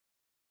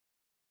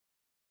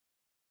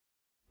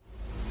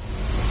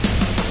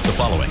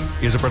following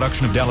is a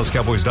production of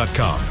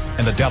DallasCowboys.com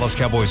and the Dallas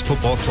Cowboys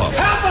Football Club.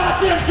 How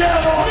about them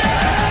Cowboys?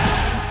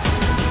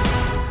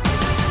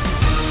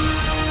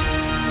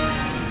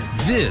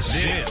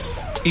 This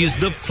is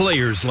the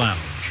Players Lounge,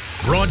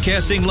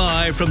 broadcasting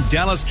live from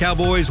Dallas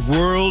Cowboys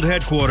World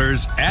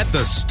Headquarters at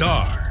the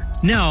Star.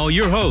 Now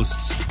your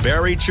hosts,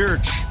 Barry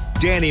Church,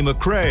 Danny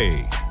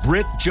McCray,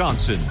 Britt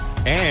Johnson,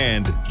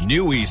 and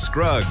Newy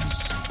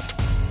Scruggs.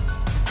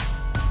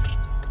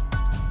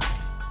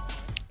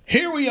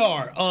 Here we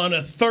are on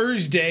a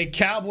Thursday.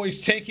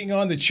 Cowboys taking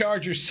on the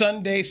Chargers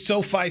Sunday,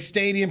 SoFi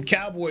Stadium.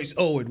 Cowboys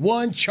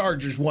 0-1,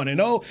 Chargers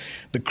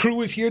 1-0. The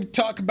crew is here to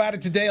talk about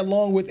it today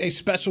along with a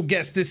special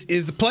guest. This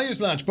is the Players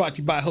Lounge brought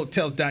to you by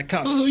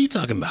Hotels.com. Who are you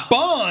talking about?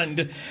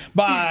 Spawned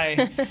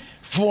by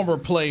former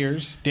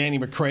players Danny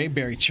McCray,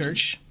 Barry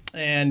Church,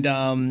 and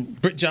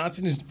Britt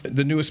Johnson is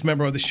the newest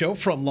member of the show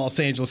from Los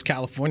Angeles,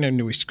 California.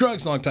 Newy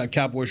Scruggs, longtime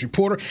Cowboys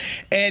reporter.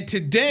 And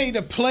today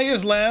the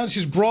Players Lounge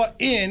has brought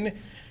in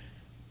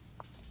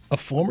a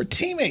former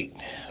teammate,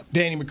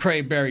 Danny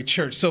McCray, Barry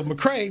Church. So,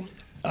 McCray,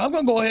 I'm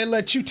going to go ahead and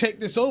let you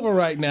take this over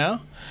right now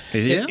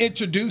and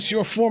introduce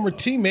your former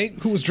teammate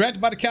who was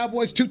drafted by the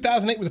Cowboys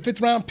 2008 with a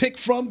fifth-round pick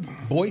from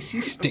Boise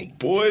State.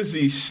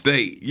 Boise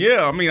State.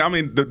 Yeah, I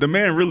mean, the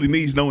man really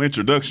needs no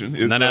introduction.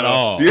 Not at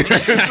all. Yeah,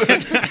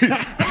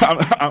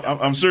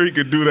 I'm sure he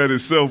could do that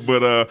himself.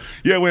 But,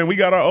 when we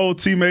got our old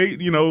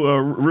teammate,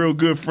 a real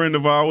good friend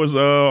of ours,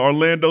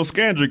 Orlando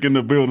Scandrick, in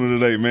the building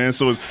today, man.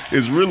 So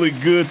it's really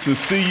good to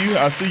see you.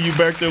 I see you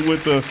back there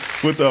with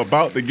the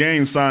About the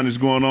Game signage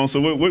going on.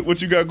 So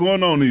what you got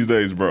going on these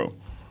days, bro?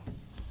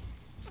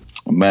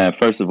 Man,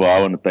 first of all, I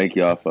want to thank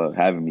y'all for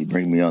having me,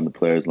 bring me on the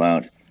Players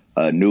Lounge.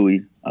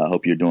 Newy, I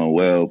hope you're doing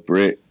well.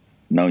 Britt,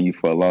 known you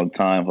for a long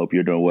time. Hope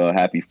you're doing well.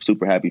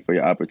 Super happy for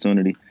your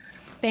opportunity.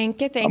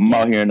 Thank you. I'm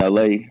out here in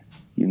LA,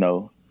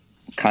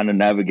 kind of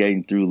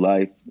navigating through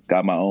life.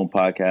 Got my own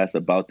podcast,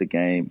 About the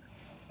Game,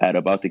 at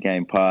About the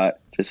Game Pod.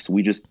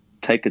 We just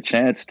take a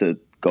chance to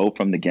go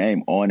from the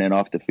game on and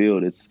off the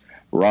field. It's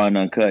raw and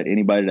uncut.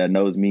 Anybody that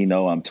knows me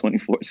know I'm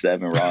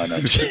 24/7 raw and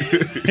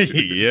uncut.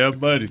 Yeah,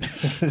 buddy.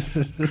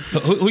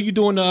 Who you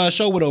doing the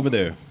show with over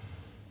there?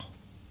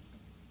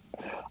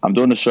 I'm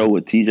doing the show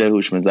with TJ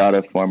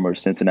Houshmandzadeh, former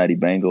Cincinnati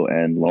Bengal,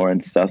 and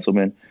Lawrence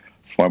Sesselman,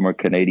 former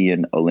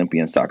Canadian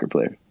Olympian soccer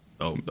player.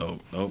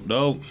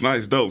 Dope.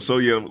 Nice, dope. So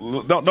yeah,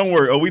 don't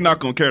worry. We're not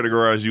gonna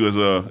categorize you as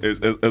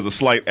a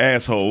slight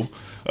asshole.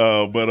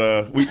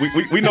 But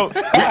we know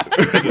this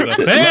is a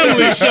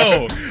family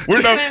show.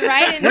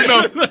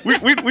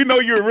 We know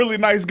you're a really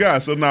nice guy.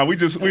 So we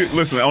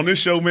listen on this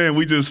show, man.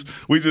 We just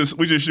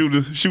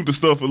shoot the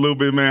stuff a little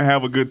bit, man.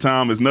 Have a good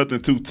time. It's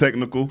nothing too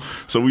technical.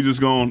 So we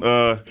just gonna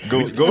go.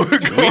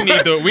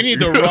 We need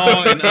the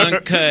raw and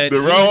uncut.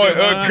 The raw and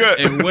uncut,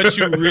 and what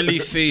you really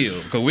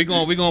feel. Because we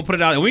gonna put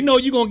it out. And we know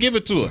you gonna give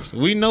it to us.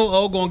 We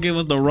know gonna give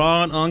us the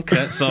raw and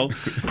uncut. So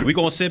we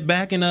gonna sit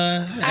back and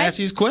ask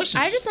these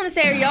questions. I just want to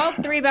say, are y'all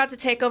three about to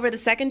take over the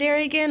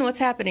secondary again? What's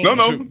happening? No.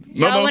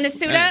 Y'all want to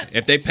suit up?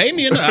 If they pay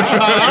me enough,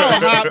 I'll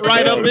hop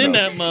right up in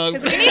that mug.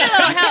 Because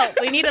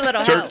we need a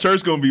little help.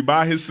 Church gonna be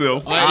by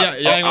himself.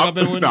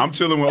 I'm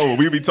chilling with.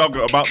 We be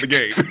talking about the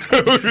game.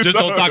 Just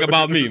don't talk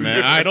about me,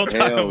 man. Don't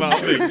talk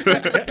about me.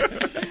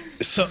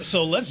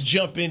 So let's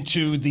jump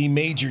into the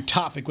major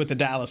topic with the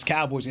Dallas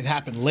Cowboys. It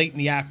happened late in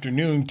the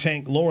afternoon.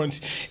 Tank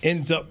Lawrence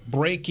ends up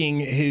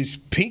breaking his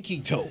pinky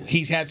toe.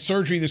 He's had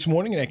surgery this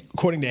morning, and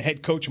according to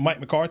head coach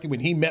Mike McCarthy when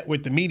he met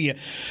with the media.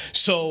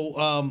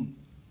 So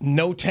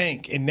no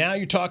Tank. And now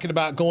you're talking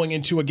about going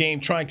into a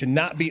game trying to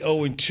not be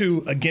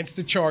 0-2 against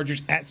the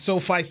Chargers at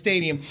SoFi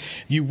Stadium.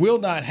 You will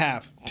not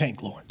have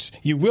Tank Lawrence.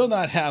 You will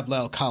not have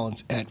La'el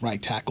Collins at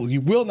right tackle.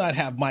 You will not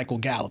have Michael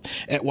Gallup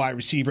at wide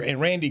receiver. And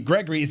Randy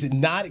Gregory is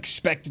not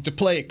expected to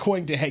play,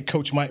 according to head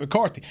coach Mike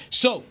McCarthy.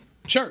 So,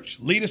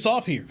 Church, lead us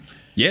off here.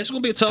 Yeah, it's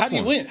going to be a tough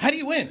one. How do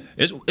you win?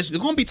 It's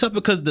going to be tough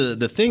because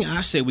the thing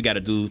I say we got to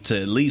do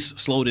to at least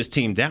slow this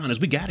team down is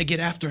we got to get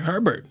after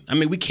Herbert. I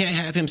mean, we can't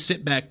have him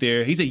sit back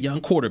there. He's a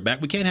young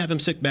quarterback. We can't have him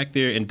sit back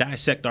there and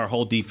dissect our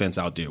whole defense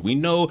out there. We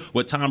know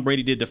what Tom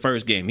Brady did the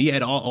first game. He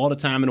had all the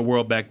time in the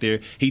world back there.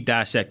 He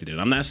dissected it.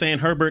 I'm not saying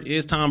Herbert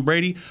is Tom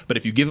Brady, but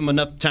if you give him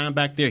enough time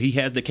back there, he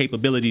has the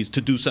capabilities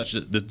to do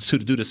to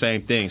do the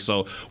same thing.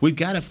 So we've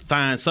got to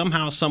find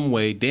somehow, some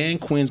way. Dan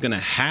Quinn's going to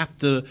have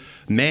to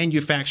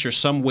manufacture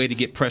some way to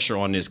get pressure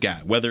on this guy,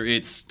 whether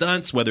it's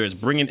stunts, whether it's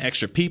bringing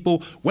extra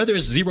people, whether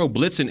it's zero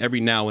blitzing every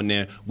now and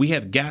then. We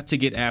have got to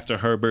get after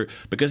Herbert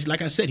because,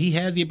 like I said, he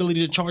has the ability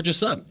to charge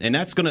us up, and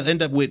that's going to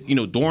end up with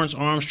Dorrance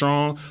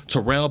Armstrong,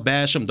 Terrell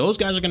Basham. Those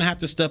guys are going to have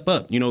to step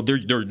up.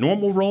 They're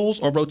normal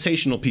roles or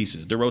rotational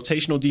pieces. They're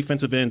rotational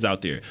defensive ends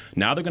out there.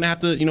 Now they're going to have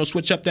to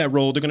switch up that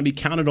role. They're going to be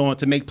counted on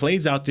to make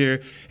plays out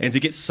there and to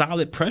get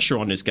solid pressure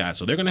on this guy.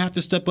 So they're going to have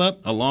to step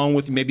up along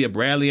with maybe a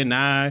Bradley and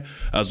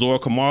Zora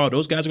Kamara.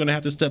 Those guys are going to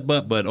have to step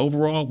up. But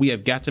overall, we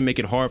have got to make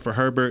it hard for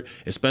Herbert,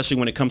 especially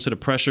when it comes to the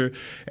pressure.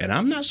 And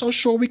I'm not so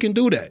sure we can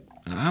do that.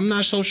 I'm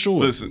not so sure.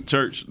 Listen,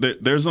 Church,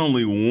 there's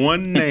only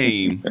one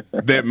name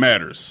that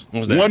matters.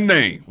 What's that? One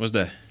name. What's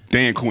that?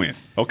 Dan Quinn.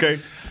 Okay,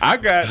 I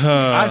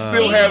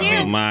still have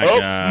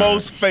the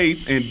utmost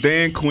faith in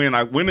Dan Quinn.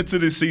 I went into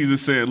this season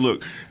saying,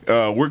 "Look,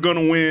 we're going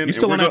to win." You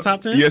still in that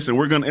top 10? Yes, and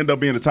we're going to end up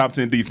being the top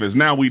 10 defense.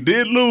 Now we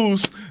did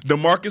lose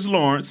DeMarcus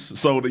Lawrence,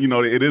 so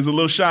it is a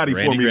little shoddy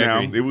for me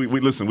now.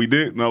 We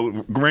did.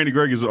 No, Randy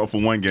Gregory's off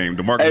for one game.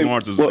 DeMarcus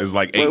Lawrence is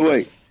like 8.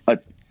 Wait.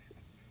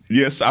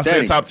 Yes, I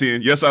said top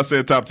 10. Yes, I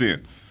said top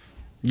 10.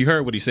 You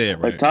heard what he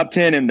said, right? Top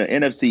 10 in the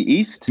NFC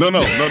East? No.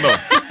 No,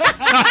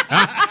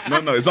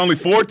 it's only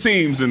 4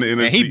 teams in the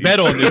NFC. And he bet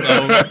on this.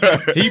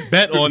 He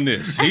bet on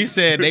this. He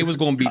said they was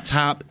going to be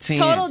top 10.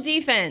 Total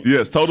defense.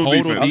 Yes, total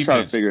defense. I'm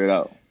trying to figure it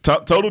out.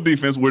 Total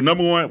defense. We're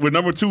number 1. We're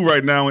number 2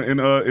 right now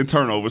in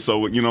turnover.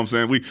 So you know what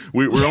I'm saying.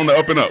 We're on the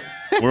up and up.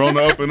 We're on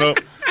the up and up.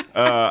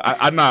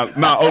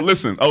 Oh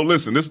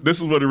listen.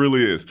 This is what it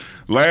really is.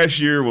 Last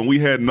year when we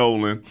had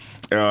Nolan.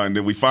 And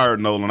then we fired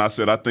Nolan. I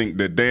said, I think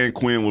that Dan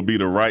Quinn will be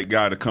the right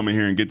guy to come in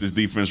here and get this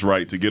defense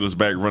right to get us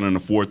back running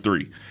the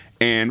 4-3.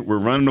 And we're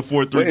running the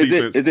 4-3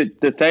 defense. Is it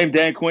the same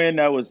Dan Quinn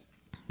that was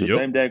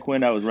same Dan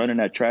Quinn that was running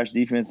that trash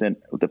defense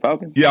with the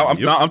Falcons? Yeah,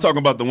 I'm talking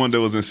about the one that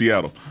was in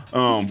Seattle.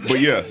 But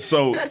yeah,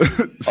 so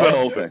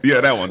okay.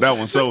 Yeah, that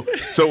one. So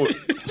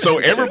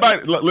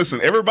everybody,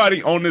 listen,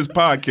 everybody on this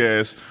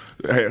podcast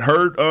had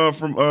heard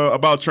from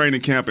about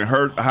training camp and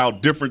heard how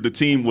different the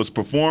team was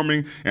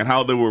performing and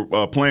how they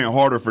were playing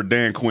harder for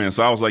Dan Quinn.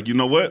 So I was like, you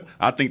know what?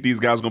 I think these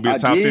guys are going to be a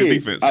top 10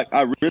 defense.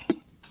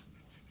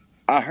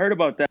 I heard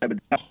about that, but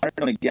I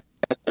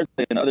started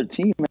saying another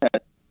team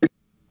had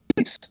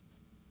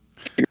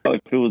if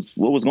it was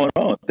what was going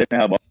on. They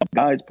didn't have all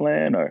guys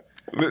playing, or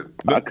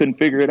I couldn't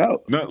figure it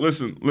out. No,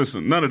 listen.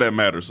 None of that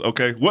matters.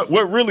 Okay, what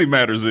really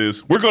matters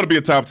is we're going to be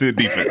a top 10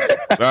 defense.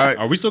 All right.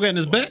 Are we still getting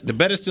this bet? The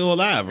bet is still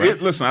alive,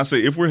 right? Listen, I say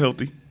if we're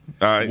healthy.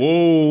 All right.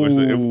 Whoa.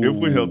 If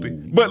we're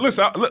healthy, but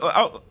listen.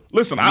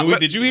 Listen,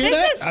 Did you hear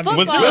that?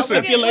 Was there a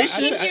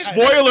stipulation?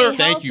 Spoiler.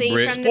 Thank you,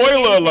 Britt.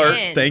 Spoiler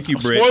alert. Thank you,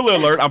 Britt. Spoiler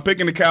alert. I'm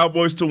picking the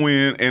Cowboys to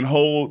win and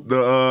hold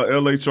the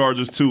LA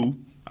Chargers to.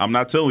 I'm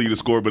not telling you the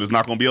score, but it's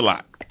not going to be a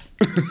lot.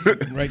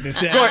 Write this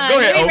down. Go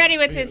ahead. Be ready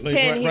with his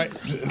pen.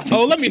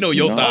 Let me know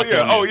your thoughts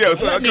on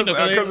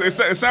this.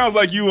 It sounds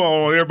like you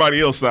on everybody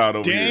else's side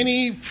over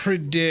Danny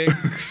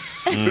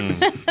predicts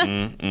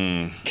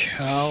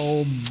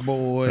Cowboys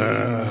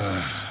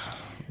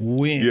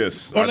win.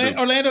 Yes.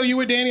 Orlando, you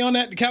with Danny on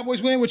that? The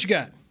Cowboys win? What you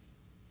got?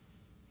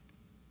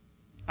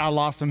 I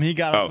lost him. He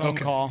got a phone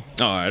call.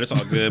 All right, it's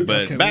all good.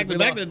 But back to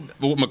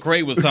what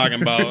McCray was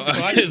talking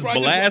about is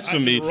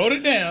blasphemy. I wrote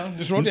it down.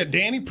 Just wrote that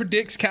Danny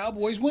predicts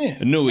Cowboys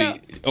win. Go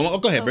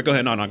ahead, Britt. Go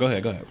ahead. No, go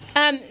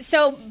ahead.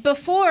 So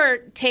before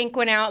Tank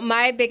went out,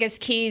 my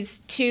biggest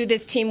keys to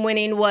this team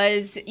winning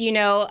was,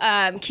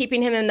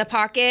 keeping him in the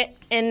pocket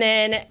and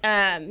then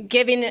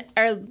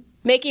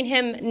making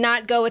him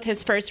not go with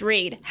his first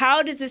read.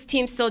 How does this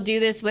team still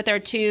do this with our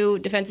 2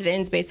 defensive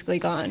ends basically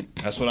gone?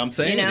 That's what I'm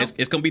saying.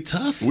 It's going to be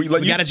tough. We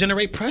got to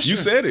generate pressure. You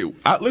said it.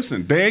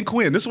 Listen, Dan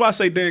Quinn. This is why I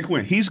say Dan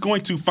Quinn. He's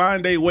going to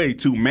find a way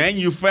to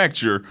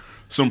manufacture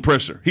some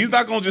pressure. He's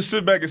not going to just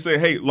sit back and say,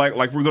 hey, like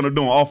we're going to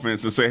do on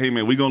offense and say, hey,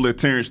 man, we're going to let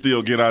Terrence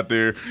Steele get out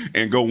there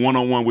and go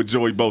one-on-one with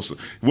Joey Bosa.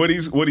 What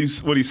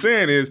he's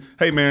saying is,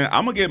 hey, man,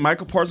 I'm going to get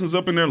Michael Parsons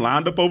up in there,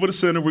 lined up over the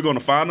center. We're going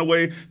to find a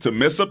way to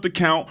mess up the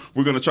count.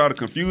 We're going to try to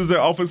confuse that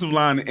offensive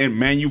line and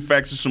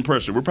manufacture some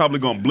pressure. We're probably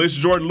going to blitz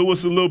Jordan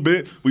Lewis a little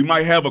bit. We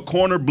might have a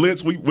corner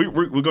blitz. We're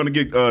going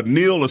to get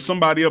Neal or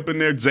somebody up in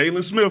there.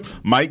 Jalen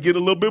Smith might get a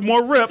little bit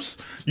more reps,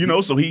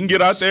 so he can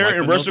get out there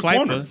and rush the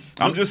corner.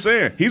 I'm just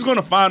saying, he's going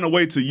to find a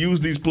way to use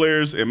these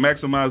players and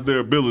maximize their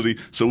ability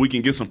so we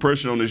can get some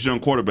pressure on this young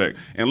quarterback.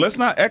 And let's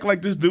not act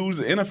like this dude's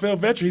an NFL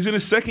veteran. He's in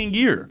his second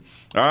year.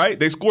 All right?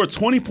 They scored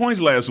 20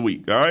 points last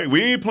week. All right?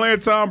 We ain't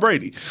playing Tom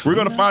Brady. We're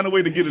going to find a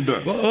way to get it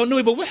done. Well,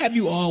 Nui, but what have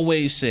you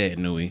always said,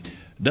 Nui?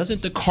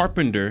 Doesn't the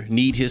carpenter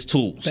need his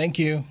tools? Thank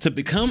you. To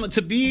be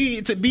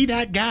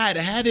that guy,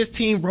 to have his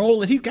team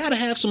rolling, he's got to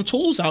have some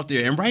tools out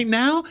there. And right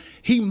now,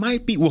 he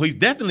might be, he's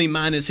definitely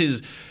minus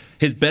his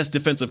best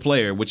defensive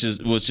player, which is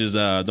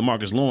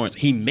DeMarcus Lawrence.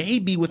 He may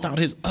be without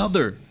his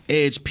other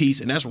edge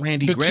piece, and that's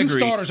Randy Gregory. The 2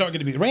 starters aren't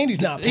going to be.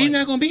 Randy's not playing. He's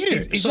not going to be there.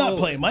 He's not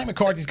playing. Mike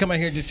McCarthy's come out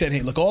here and just said, hey,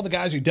 look, all the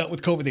guys who dealt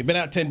with COVID, they've been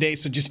out 10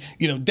 days, so just,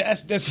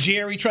 that's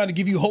Jerry trying to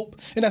give you hope,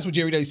 and that's what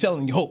Jerry does. He's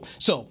selling you hope.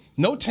 So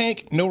no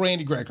Tank, no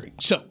Randy Gregory.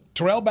 So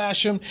Terrell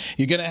Basham,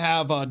 you're going to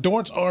have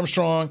Dorrance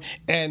Armstrong,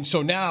 and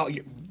so now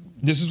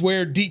this is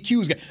where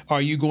DQ is.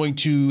 Are you going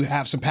to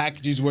have some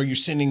packages where you're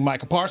sending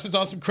Micah Parsons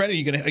on some credit? Are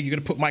you going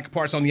to put Micah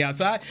Parsons on the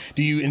outside?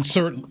 Do you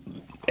insert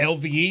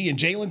LVE and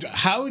Jalen?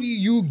 How do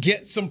you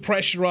get some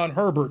pressure on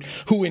Herbert,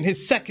 who in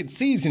his second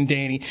season,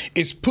 Danny,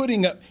 is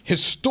putting up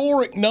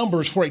historic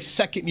numbers for a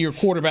second-year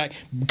quarterback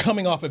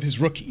coming off of his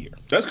rookie year?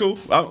 That's cool.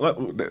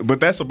 But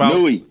that's about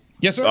Louis.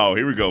 Yes, sir. Oh,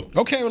 here we go.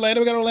 Okay,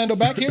 Orlando. We got Orlando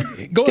back here.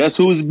 Go ahead. Guess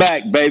who's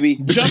back, baby?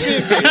 Jump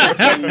in.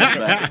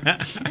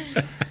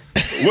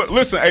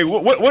 Listen, hey,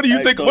 what do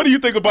you think? What do you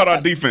think about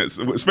our defense,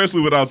 especially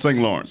without Tank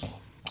Lawrence?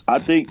 I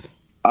think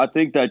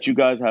that you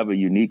guys have a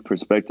unique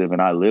perspective, and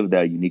I lived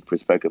that unique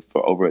perspective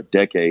for over a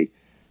decade.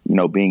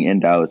 being in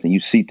Dallas, and you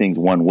see things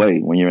one way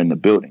when you're in the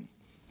building.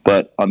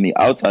 But on the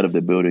outside of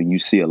the building, you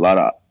see a lot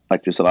of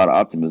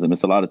optimism.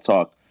 It's a lot of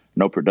talk,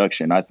 no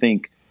production. I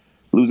think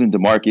losing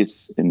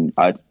DeMarcus, and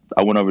I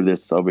went over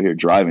this over here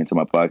driving to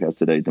my podcast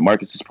today.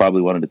 DeMarcus is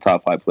probably one of the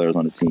top 5 players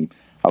on the team.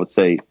 I would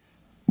say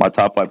my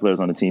top 5 players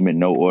on the team in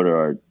no order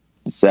are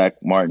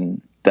Zach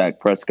Martin, Dak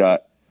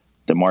Prescott,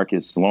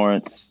 DeMarcus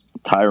Lawrence,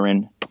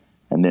 Tyron,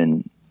 and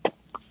then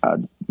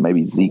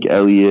maybe Zeke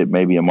Elliott,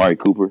 maybe Amari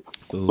Cooper.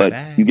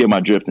 But you get my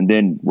drift. And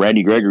then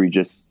Randy Gregory,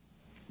 just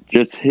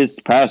his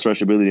pass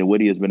rush ability and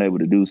what he has been able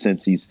to do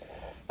since he's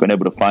been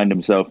able to find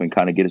himself and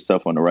kind of get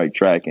himself on the right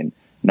track. And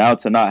now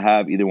to not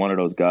have either one of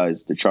those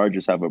guys, the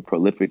Chargers have a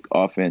prolific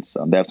offense.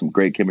 They have some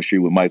great chemistry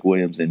with Mike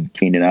Williams and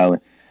Keenan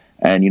Allen.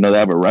 And, they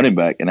have a running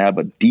back and they have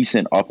a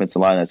decent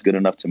offensive line that's good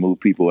enough to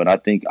move people. And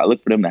I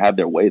look for them to have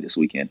their way this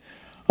weekend.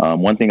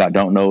 One thing I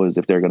don't know is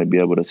if they're going to be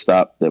able to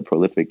stop the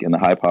prolific and the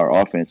high-power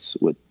offense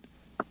with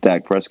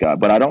Dak Prescott.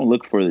 But I don't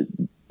look for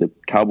the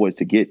Cowboys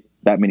to get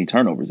that many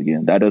turnovers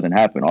again. That doesn't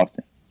happen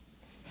often.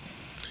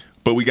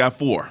 But we got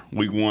 4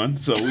 week 1.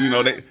 So,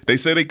 they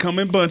say they come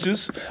in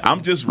bunches.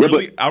 I'm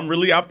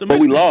really optimistic. But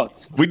we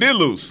lost. We did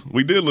lose.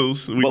 We did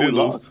lose.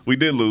 We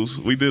did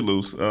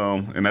lose.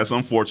 And that's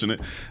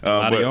unfortunate.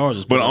 But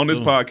on this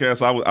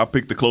podcast, I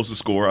picked the closest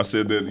score. I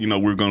said that, we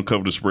were going to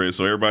cover the spread.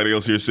 So everybody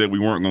else here said we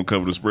weren't going to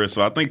cover the spread.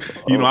 So I think,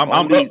 I'm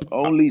up.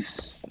 Only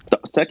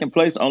second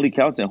place only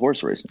counts in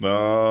horse racing.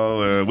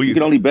 You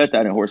can only bet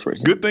that in horse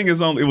racing. Good thing is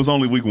it was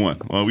only week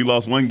 1. We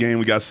lost 1 game.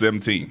 We got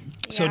 17.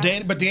 So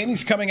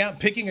Danny's coming out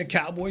picking a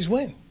Cowboys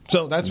win.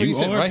 So that's what he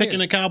said. Right picking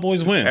here. a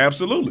Cowboys win.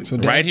 Absolutely. So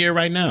right here,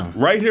 right now.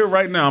 Right here,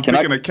 right now. I'm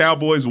picking a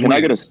Cowboys win.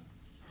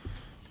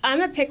 I'm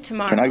gonna pick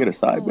tomorrow. Can I get a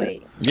side bet?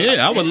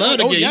 Yeah, I would love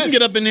to get. You can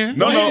get up in there.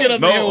 No.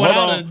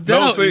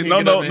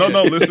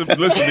 Listen,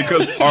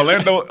 because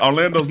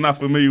Orlando's not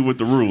familiar with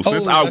the rules.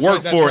 Since I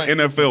work for an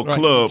NFL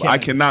club, I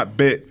cannot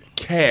bet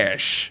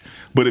cash.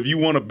 But if you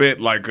want to bet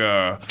like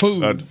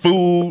food,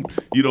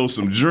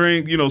 some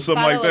drink, something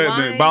like that,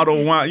 then bottle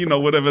of wine,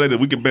 whatever that is,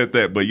 we can bet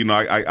that. But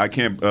I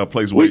can't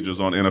place wagers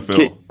on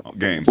NFL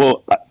games.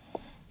 Well,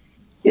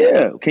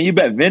 yeah. Can you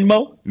bet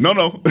Venmo? No.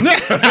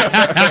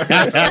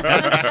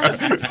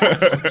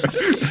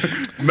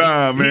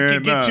 Nah, man. He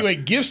can get you a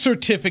gift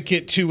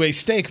certificate to a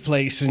steak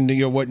place and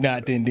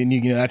whatnot. Then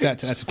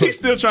that's. He's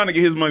still trying to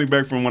get his money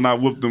back from when I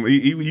whooped him.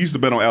 He used to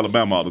bet on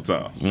Alabama all the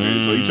time. So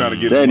he's trying to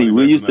get. Danny,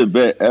 we used to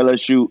bet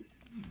LSU.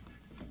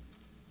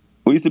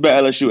 We used to bet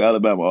LSU,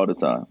 Alabama all the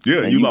time. Yeah,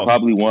 and you you lost.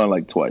 Probably won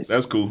like twice.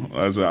 That's cool.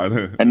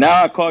 And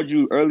now I called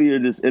you earlier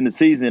in the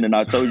season, and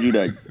I told you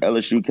that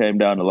LSU came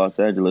down to Los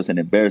Angeles and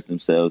embarrassed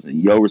themselves,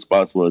 and your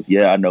response was,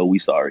 "Yeah, I know, we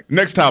sorry."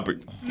 Next topic.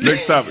 What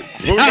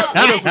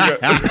else we got?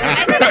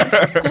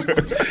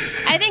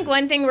 I think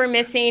one thing we're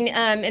missing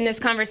in this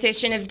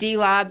conversation of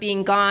D-Law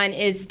being gone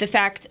is the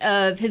fact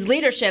of his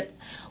leadership.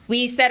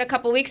 We said a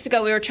couple weeks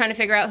ago we were trying to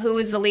figure out who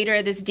was the leader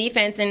of this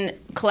defense, and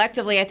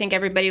collectively I think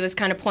everybody was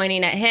kind of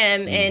pointing at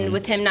him. And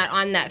with him not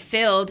on that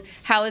field,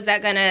 how is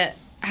that gonna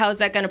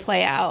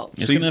play out?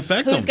 It's going to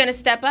affect him. Who's going to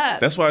step up?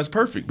 That's why it's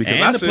perfect.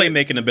 Because and the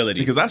playmaking ability.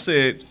 Because I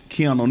said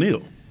Keanu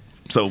O'Neal.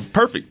 So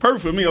perfect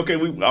for me. Okay,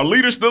 our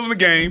leader's still in the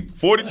game.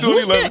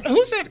 42-11.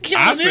 Who said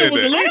Keanu O'Neal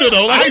was the leader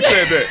though? I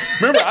said that.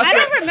 Remember, I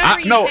don't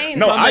remember you saying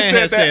that. I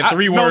said said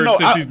 3 words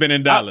since he's been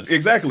in Dallas.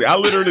 Exactly. I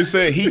literally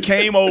said he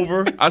came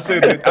over. I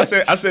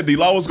said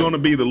D-Law was going to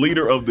be the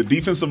leader of the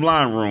defensive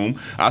line room.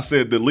 I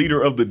said the leader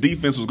of the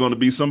defense was going to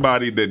be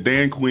somebody that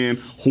Dan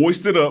Quinn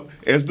hoisted up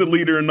as the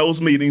leader in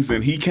those meetings,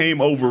 and he came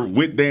over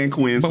with Dan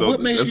Quinn. But so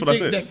what makes that's you what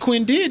think I said. that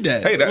Quinn did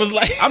that? Hey, that was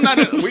like I'm not.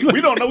 We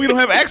don't know. We don't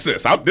have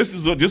access. This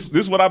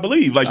is what I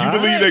believe. Like you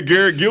believe that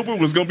Garrett Gilbert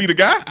was going to be the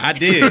guy? I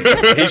did.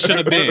 He should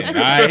have been. All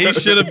right, he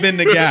should have been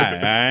the guy.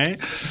 All right.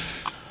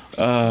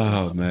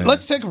 Oh man.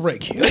 Let's take a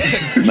break here.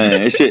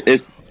 Man,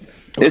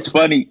 it's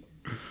funny.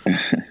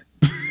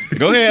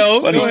 Go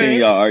ahead. Funny seeing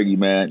y'all argue,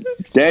 man.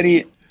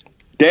 Danny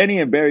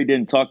and Barry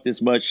didn't talk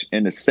this much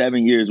in the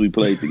 7 years we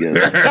played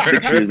together.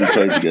 6 years we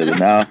played together.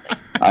 Now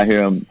I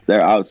hear them. They're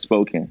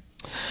outspoken.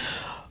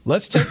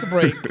 Let's take a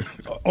break.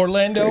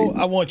 Orlando,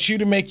 I want you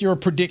to make your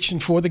prediction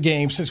for the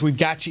game since we've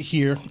got you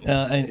here.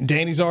 And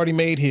Danny's already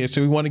made his,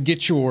 so we want to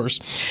get yours.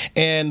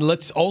 And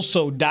let's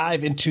also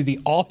dive into the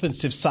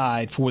offensive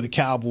side for the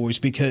Cowboys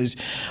because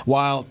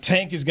while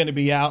Tank is going to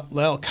be out,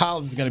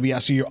 Collins is going to be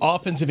out. So your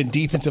offensive and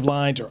defensive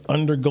lines are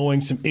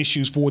undergoing some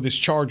issues for this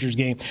Chargers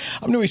game.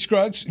 I'm Newy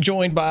Scruggs,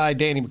 joined by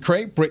Danny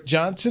McCray, Britt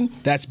Johnson.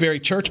 That's Barry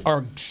Church.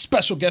 Our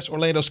special guest,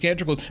 Orlando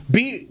Scandrick, will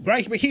be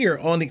right here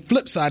on the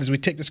flip side as we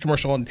take this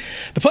commercial on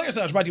the Players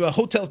Lounge, brought to you by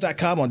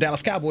Hotels.com on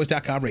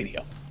DallasCowboys.com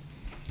radio.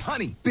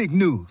 Honey, big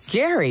news.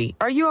 Gary,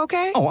 are you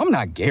okay? Oh, I'm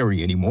not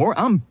Gary anymore.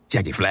 I'm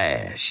Jackie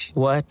Flash.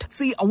 What?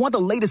 See, I want the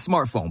latest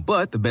smartphone,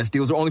 but the best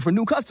deals are only for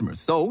new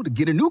customers. So to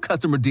get a new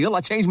customer deal,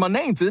 I changed my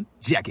name to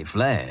Jackie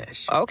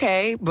Flash.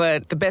 Okay,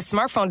 but the best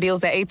smartphone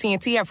deals at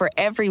AT&T are for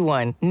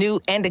everyone, new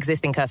and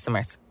existing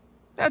customers.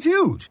 That's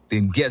huge.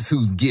 Then guess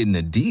who's getting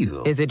a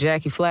deal? Is it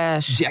Jackie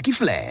Flash? Jackie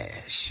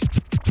Flash.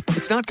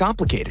 It's not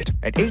complicated.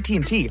 At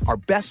AT&T, our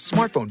best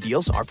smartphone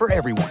deals are for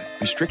everyone.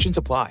 Restrictions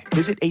apply.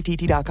 Visit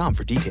att.com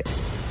for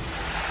details.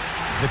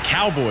 The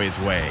Cowboys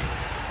way,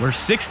 where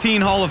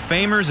 16 Hall of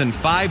Famers and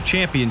 5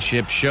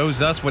 championships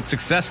shows us what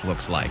success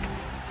looks like.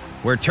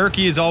 Where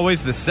turkey is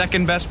always the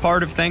second best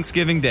part of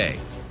Thanksgiving Day.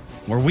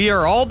 Where we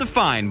are all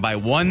defined by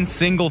one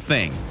single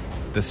thing,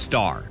 the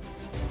star.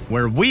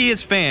 Where we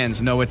as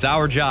fans know it's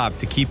our job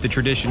to keep the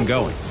tradition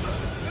going.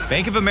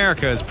 Bank of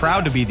America is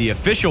proud to be the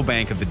official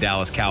bank of the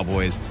Dallas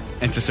Cowboys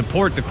and to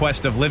support the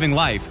quest of living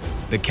life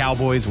the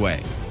Cowboys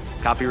way.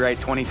 Copyright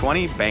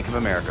 2020, Bank of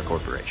America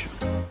Corporation.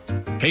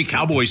 Hey,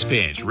 Cowboys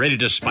fans, ready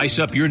to spice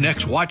up your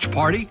next watch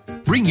party?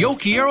 Bring Yo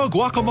Quiero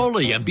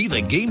guacamole and be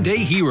the game day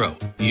hero.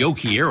 Yo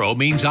Quiero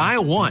means I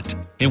want,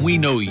 and we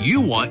know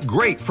you want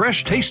great,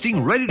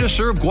 fresh-tasting,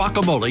 ready-to-serve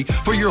guacamole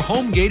for your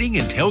home gating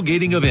and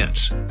tailgating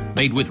events.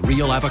 Made with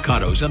real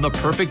avocados and the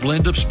perfect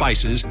blend of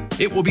spices,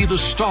 it will be the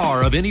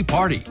star of any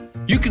party.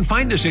 You can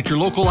find us at your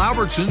local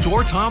Albertsons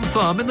or Tom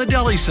Thumb in the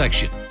deli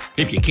section.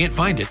 If you can't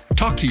find it,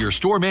 talk to your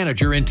store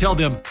manager and tell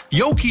them,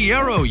 Yo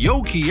Quiero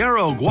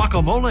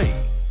guacamole.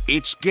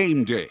 It's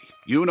game day.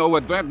 You know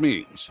what that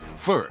means.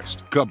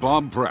 First,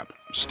 kebab prep.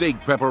 Steak,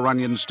 pepper,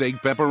 onion,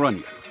 steak, pepper,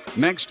 onion.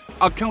 Next,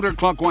 a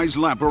counterclockwise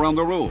lap around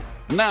the room.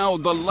 Now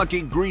the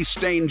lucky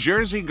grease-stained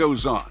jersey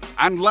goes on.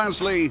 And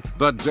lastly,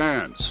 the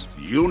dance.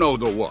 You know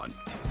the one.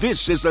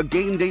 This is a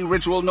game day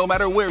ritual no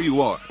matter where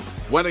you are.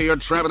 Whether you're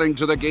traveling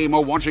to the game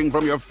or watching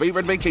from your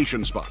favorite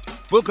vacation spot,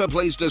 book a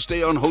place to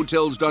stay on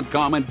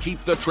Hotels.com and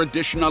keep the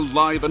tradition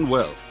alive and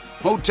well.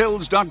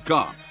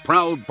 Hotels.com,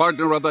 proud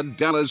partner of the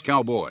Dallas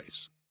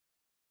Cowboys.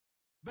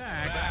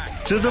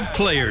 Back to the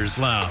Players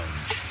Lounge.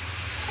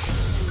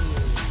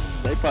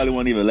 They probably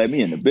won't even let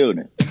me in the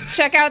building.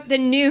 Check out the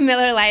new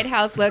Miller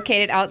Lighthouse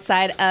located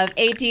outside of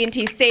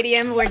AT&T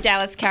Stadium, where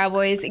Dallas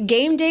Cowboys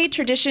game day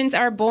traditions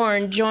are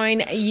born.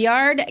 Join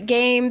yard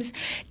games,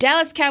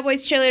 Dallas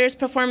Cowboys cheerleaders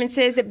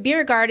performances,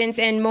 beer gardens,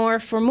 and more.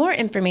 For more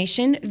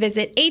information,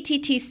 visit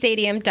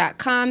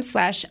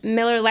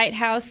attstadium.com/Miller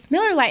Lighthouse.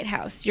 Miller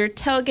Lighthouse, your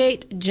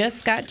tailgate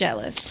just got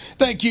jealous.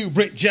 Thank you,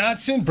 Britt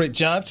Johnson. Britt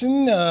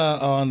Johnson,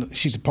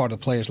 she's a part of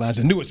the Players Lounge,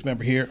 the newest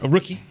member here, a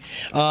rookie.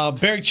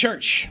 Barry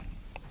Church.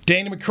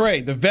 Danny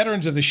McCray, the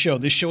veterans of the show.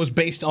 This show is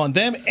based on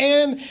them.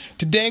 And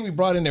today we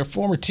brought in their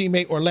former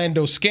teammate,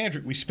 Orlando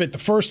Scandrick. We spent the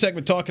first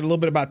segment talking a little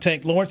bit about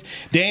Tank Lawrence.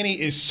 Danny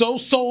is so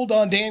sold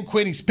on Dan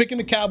Quinn. He's picking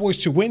the Cowboys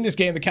to win this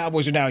game. The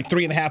Cowboys are now a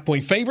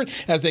 3.5-point favorite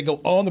as they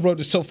go on the road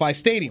to SoFi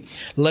Stadium.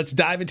 Let's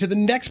dive into the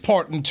next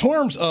part in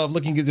terms of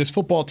looking at this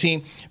football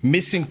team.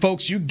 Missing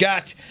folks, you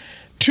got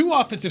 2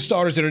 offensive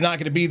starters that are not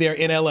going to be there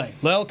in L.A.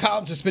 La'el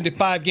Collins suspended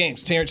 5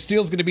 games. Terrence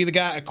Steele's going to be the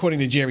guy, according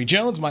to Jerry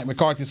Jones. Mike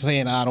McCarthy's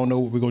saying, I don't know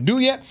what we're going to do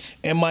yet.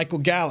 And Michael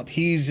Gallup,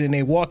 he's in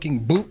a walking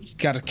boot,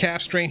 got a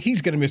calf strain.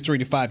 He's going to miss 3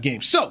 to 5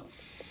 games. So,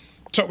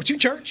 start with you,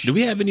 Church. Do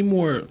we have any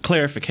more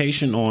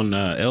clarification on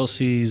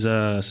LC's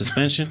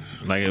suspension?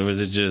 Like, was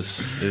it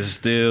just, is it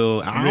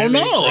still, I don't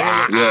know.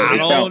 I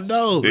don't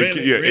know.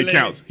 It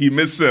counts. He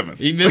missed 7.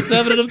 He missed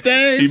 7 of them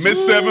things? He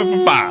missed 7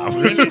 for 5.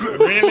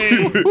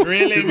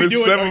 Really? He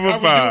missed 7 for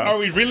 5. Are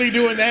we really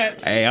doing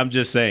that? Hey, I'm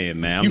just saying,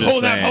 man. You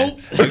hold out hope?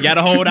 You got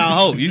to hold out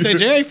hope. You say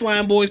Jerry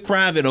flying boys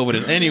private over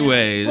this.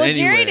 Anyways. Well,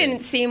 Jerry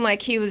didn't seem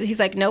like he's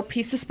like, nope,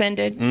 he's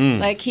suspended.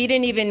 Like, he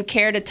didn't even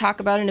care to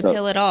talk about an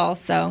appeal at all,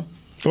 so.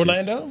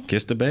 Orlando?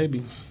 Kiss the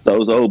baby.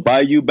 Those old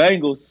Bayou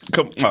Bengals.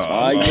 Come on.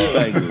 Bayou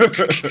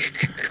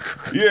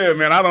Bengals. Yeah,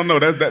 man, I don't know.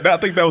 I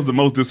think that was the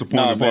most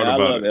disappointing part about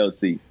it. I love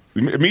LC.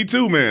 Me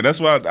too, man.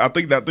 That's why I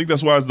think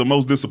that's why it's the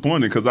most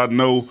disappointing, because I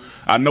know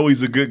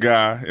he's a good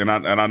guy, and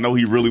I know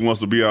he really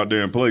wants to be out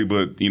there and play,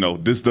 but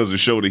this doesn't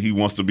show that he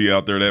wants to be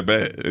out there that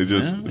bad.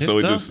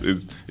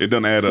 It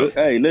doesn't add up.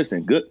 Hey,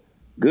 listen, good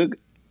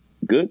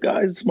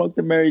guys smoke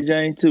the Mary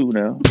Jane too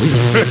now.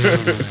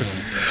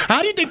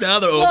 How do you think the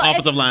other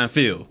offensive line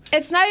feel?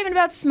 It's not even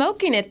about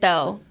smoking it,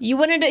 though. He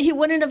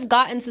wouldn't have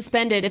gotten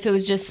suspended if it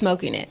was just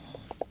smoking it.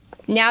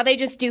 Now they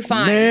just do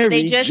fines.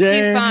 They just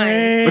do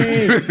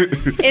fines.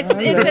 It's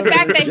the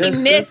fact that he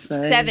missed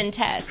 7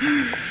 tests.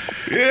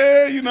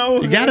 Yeah, you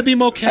got to be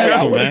more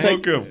careful, man.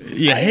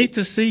 You hate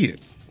to see it.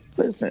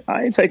 Listen,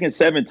 I ain't taking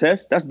 7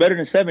 tests. That's better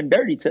than 7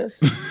 dirty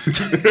tests.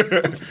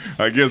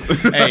 I guess.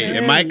 Hey,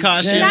 it might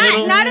cost you a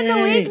little. Not in the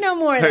league no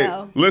more,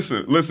 though.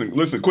 Listen.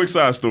 Quick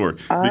side story.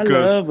 I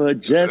love her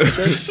just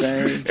the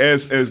same.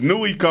 As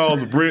Newey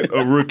calls Britt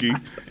a rookie,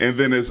 and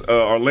then as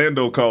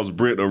Orlando calls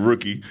Britt a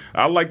rookie,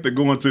 I like to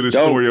go into the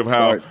story of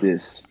how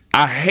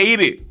I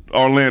hated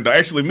Orlando.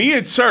 Actually, me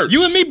and Church.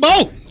 You and me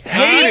both.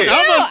 Hated.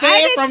 I'm going to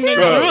say it from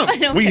the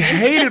jump. We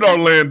hated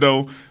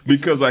Orlando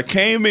because I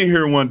came in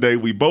here one day.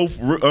 We both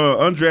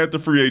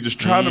undrafted free agents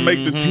trying to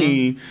make the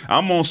team.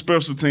 I'm on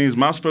special teams.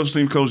 My special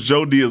team coach,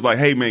 Joe D, is like,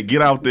 hey, man,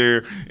 get out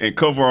there and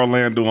cover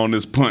Orlando on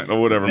this punt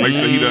or whatever. Make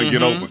sure he doesn't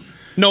get open.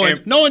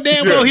 Knowing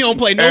damn well he don't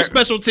play no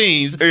special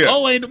teams. Yeah.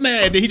 Oh, ain't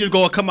mad. Did he just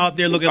go come out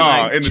there looking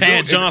like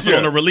Chad Johnson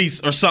on a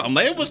release or something?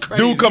 Like, it was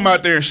crazy. Dude come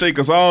out there and shake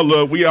us all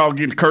up. We all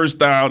getting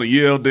cursed out and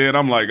yelled at.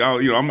 I'm like,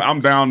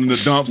 I'm down in the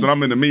dumps and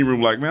I'm in the meeting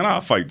room like, man,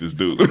 I'll fight this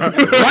dude right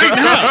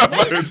now.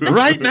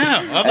 Right now.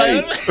 I'm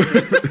like,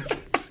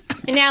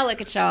 and now look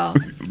at y'all.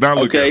 Now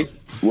look at us.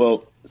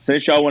 Well,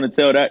 since y'all want to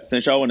tell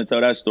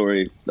that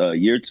story,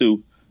 year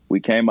 2. We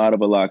came out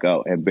of a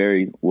lockout, and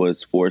Barry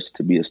was forced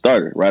to be a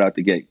starter right out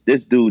the gate.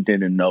 This dude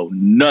didn't know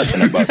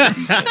nothing about the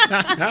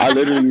defense.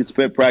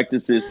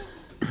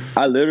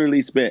 I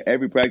literally spent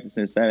every practice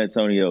in San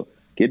Antonio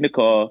getting a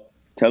call,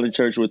 telling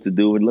Church what to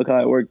do, and look how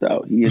it worked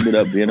out. He ended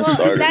up being a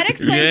starter. That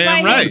explains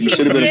why he's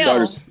team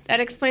still. That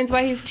explains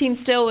why he's team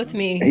still with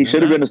me. He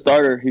should have been a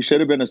starter. He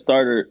should have been a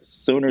starter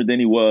sooner than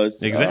he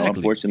was. Exactly.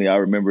 Unfortunately, I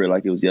remember it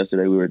like it was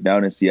yesterday. We were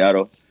down in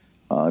Seattle.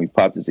 He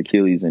popped his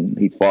Achilles, and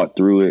he fought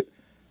through it.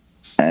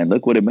 And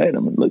look what it made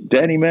him. Look,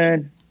 Danny,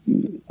 man,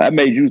 I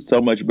made you so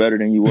much better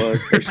than you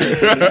was.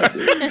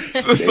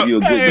 You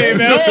a good man.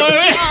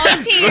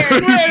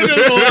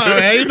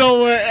 You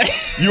know what?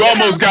 You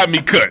almost got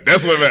me cut.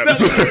 That's what matters.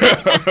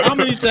 How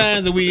many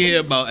times have we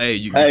hear about,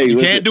 you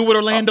can't do what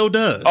Orlando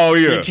does. Oh,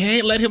 yeah. You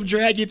can't let him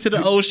drag you to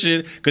the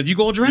ocean because you're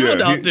going to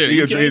drown out there.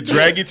 He'll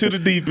drag you to the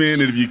deep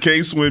end, and if you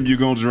can't swim, you're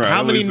going to drown.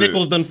 How many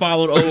nickels done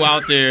followed O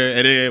out there,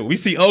 and then we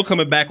see O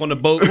coming back on the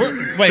boat.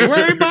 Wait,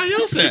 where everybody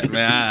else at?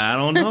 Man, I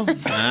don't know.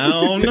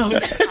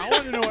 I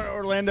want to know what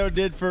Orlando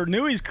did for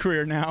Newey's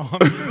career now.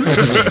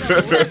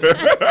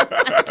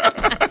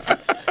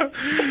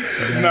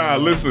 Nah,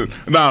 listen.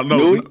 No.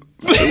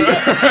 Do we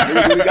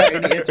got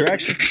any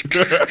interaction?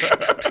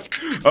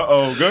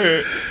 Uh-oh, go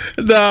ahead.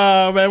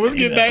 Nah, man, let's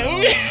get back.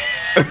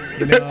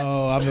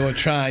 I'm going to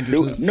try and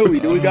just...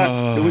 Newey, do we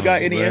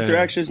got any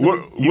interactions?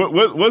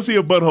 Was he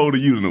a butthole to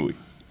you, Newey?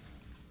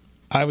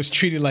 I was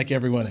treated like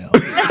everyone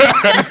else.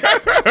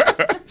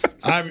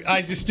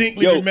 I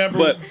distinctly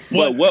remember...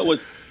 But what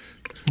was...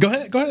 Go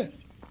ahead.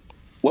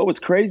 What was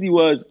crazy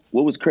was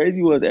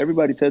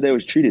everybody said they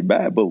was treated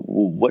bad, but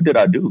what did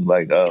I do?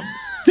 Like,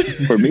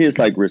 for me, it's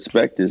like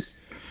respect is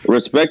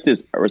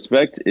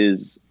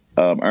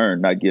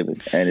earned, not given,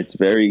 and it's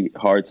very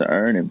hard to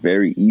earn and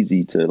very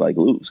easy to like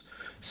lose.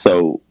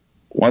 So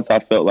once I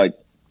felt like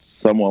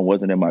someone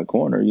wasn't in my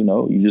corner,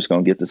 you're just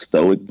gonna get the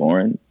stoic,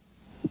 boring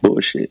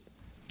bullshit.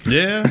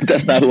 Yeah,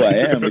 that's not who I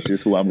am. It's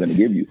just who I'm gonna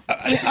give you.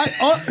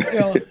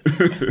 I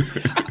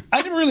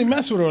didn't really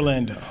mess with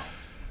Orlando.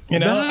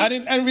 I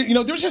didn't.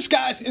 There's just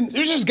guys in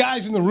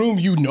the room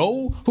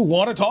who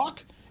want to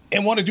talk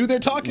and want to do their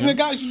talk, and there are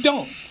guys who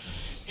don't.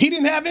 He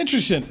didn't have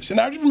interest in us, and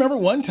I remember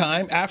one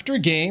time after a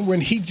game when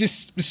he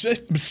just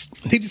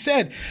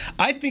said,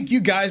 "I think you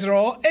guys are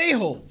all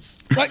a-holes."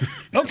 Like,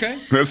 okay,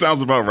 that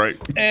sounds about right.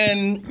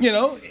 And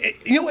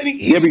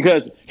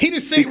because he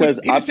didn't say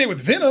it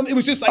with venom. It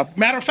was just like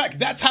matter of fact.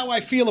 That's how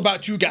I feel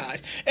about you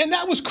guys, and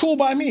that was cool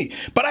by me.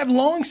 But I've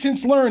long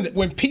since learned that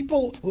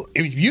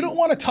if you don't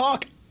want to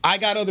talk, I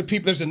got other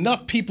people. There's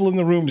enough people in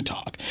the room to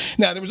talk.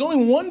 Now, there was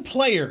only one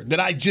player that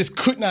I just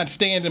could not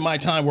stand in my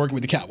time working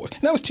with the Cowboys,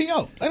 and that was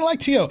T.O. I didn't like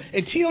T.O.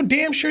 And T.O.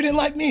 damn sure didn't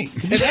like me.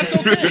 And that's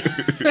okay.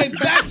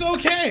 That's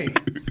okay.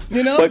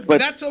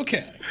 That's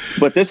okay.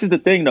 But this is the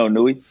thing, though,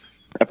 Newey.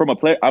 From a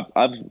player,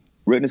 I've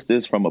witnessed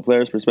this from a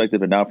player's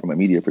perspective and now from a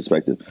media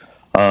perspective.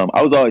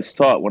 I was always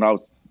taught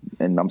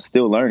and I'm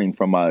still learning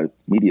from my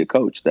media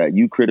coach, that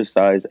you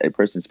criticize a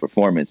person's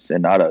performance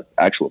and not an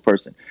actual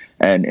person.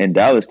 And in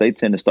Dallas, they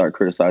tend to start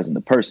criticizing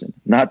the person,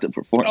 not the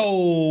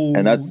performance.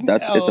 And it's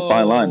a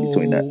fine line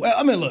between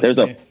that. There's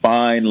a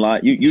fine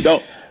line.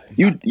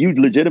 You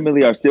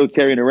legitimately are still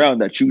carrying around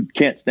that you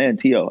can't stand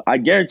T.O. I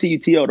guarantee you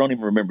T.O. don't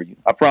even remember you.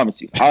 I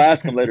promise you. I'll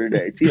ask him later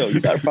today. T.O.,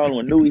 you got a problem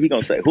with Newey? He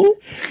gonna say, who?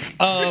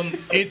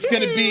 It's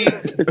gonna be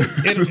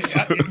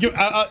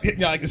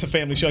it's a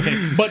family show, okay.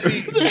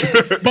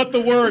 But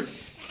the word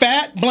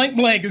fat blank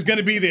blank is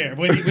gonna be there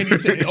when you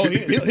say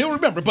he'll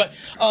remember. But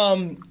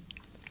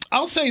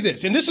I'll say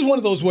this, and this is one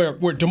of those where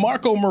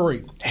DeMarco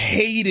Murray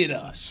hated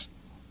us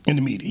in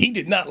the media. He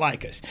did not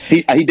like us.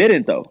 He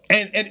didn't though.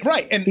 And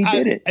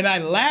I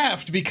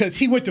laughed because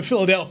he went to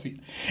Philadelphia.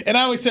 And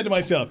I always said to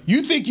myself,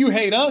 you think you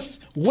hate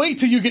us? Wait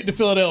till you get to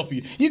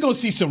Philadelphia. You're going to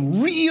see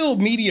some real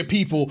media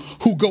people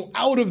who go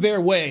out of their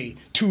way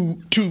to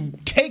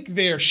take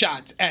their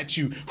shots at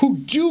you, who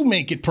do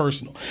make it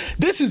personal.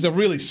 This is a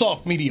really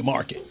soft media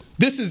market.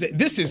 This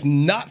is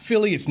not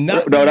Philly. It's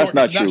not New York, that's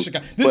not true.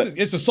 Chicago.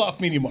 It's a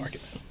soft media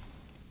market.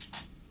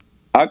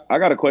 I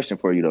got a question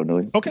for you, though,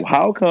 Newey. Okay.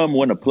 How come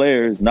when a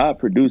player is not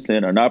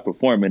producing or not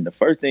performing, the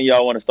first thing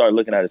y'all want to start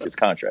looking at is his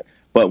contract?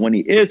 But when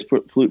he is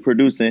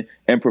producing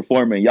and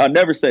performing, y'all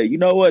never say, you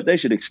know what, they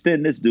should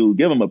extend this dude,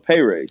 give him a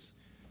pay raise.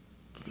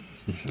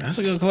 That's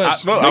a good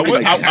question.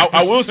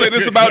 I will say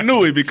this about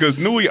Newey, because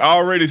Newey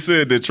already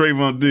said that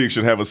Trayvon Diggs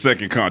should have a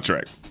second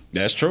contract.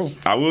 That's true.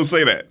 I will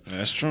say that.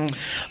 That's true.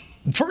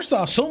 First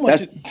off, so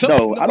much. I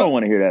don't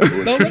want to hear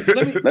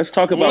that. Let's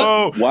talk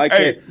about why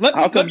can't.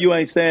 How come you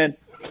ain't saying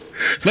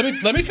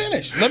Let me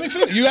finish.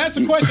 You asked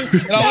a question,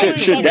 and I'll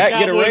answer. Should Dak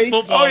get a raise?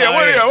 Oh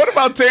yeah, what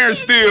about Terrence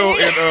Steele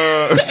and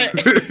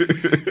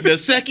the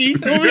Secchi?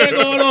 What we got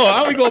going on?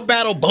 How we gonna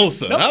battle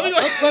Bosa?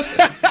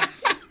 I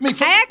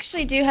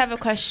actually do have a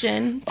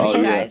question for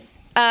you guys.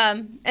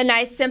 A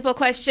nice, simple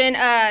question.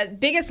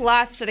 Biggest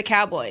loss for the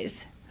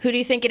Cowboys. Who do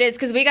you think it is?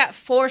 Because we got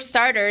 4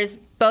 starters,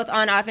 both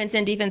on offense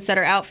and defense, that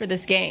are out for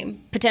this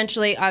game.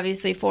 Potentially,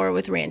 obviously, 4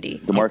 with Randy.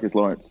 DeMarcus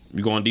Lawrence.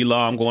 You going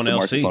D-Law? I'm going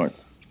LC.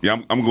 Lawrence. Yeah,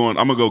 I'm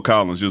gonna go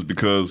Collins just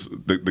because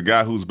the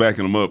guy who's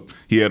backing him up,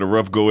 he had a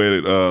rough go at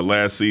it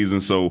last season.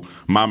 So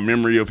my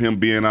memory of him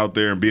being out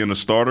there and being a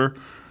starter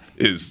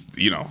is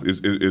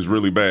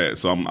really bad.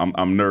 So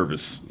I'm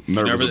nervous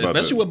about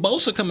especially that. with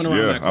Bosa coming around.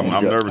 Yeah,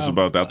 I'm nervous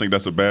about that. I think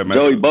that's a bad match.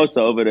 Joey Bosa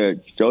over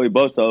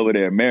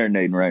there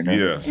marinating right now.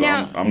 Yeah, so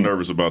I'm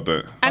nervous about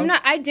that.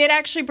 I did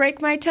actually break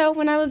my toe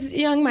when I was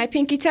young, my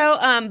pinky toe.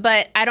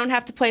 But I don't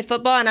have to play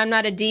football, and I'm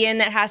not a DN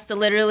that has to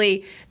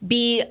literally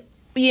be,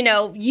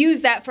 use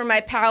that for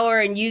my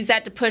power and use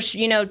that to push,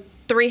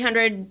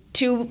 300,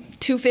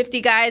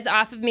 250 guys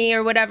off of me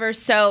or whatever.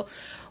 So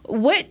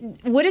what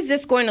is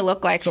this going to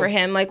look like for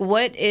him? Like,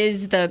 what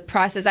is the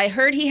process? I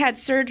heard he had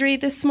surgery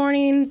this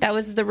morning. That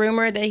was the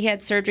rumor, that he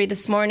had surgery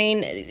this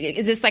morning.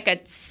 Is this like a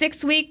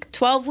 6-week,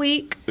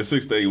 12-week? It's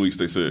 6 to 8 weeks,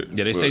 they said.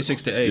 Yeah, they say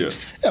 6 to 8.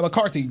 Yeah,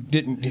 McCarthy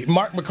didn't.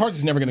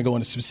 McCarthy's never going to go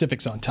into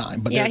specifics on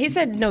time. But yeah, he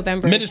said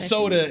November.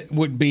 Minnesota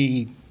would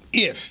be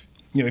if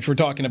we're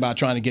talking about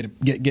trying to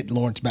get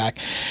Lawrence back,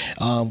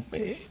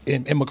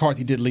 and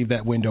McCarthy did leave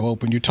that window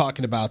open. You're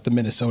talking about the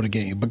Minnesota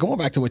game. But going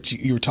back to what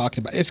you were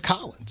talking about, it's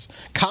Collins.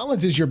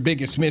 Collins is your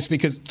biggest miss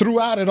because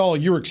throughout it all,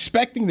 you're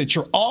expecting that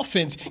your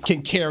offense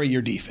can carry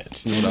your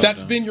defense.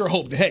 That's been your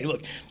hope. Hey,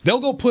 look, they'll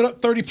go put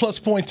up 30-plus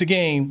points a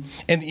game,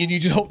 and you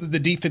just hope that the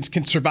defense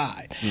can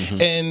survive.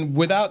 Mm-hmm. And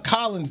without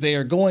Collins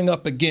there, going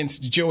up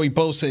against Joey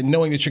Bosa and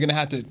knowing that you're going to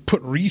have to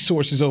put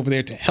resources over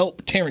there to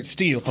help Terrence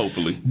Steele,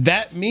 hopefully,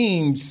 that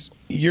means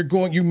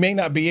you may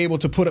not be able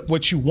to put up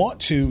what you want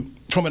to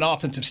from an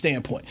offensive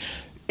standpoint.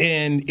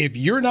 And if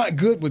you're not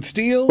good with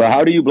Steele, but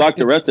how do you block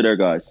the rest of their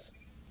guys?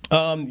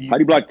 How do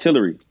you block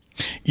Tillery?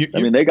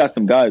 They got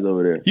some guys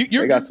over there.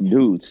 They got some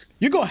dudes.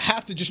 You're gonna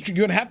have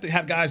to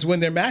have guys win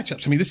their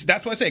matchups. I mean,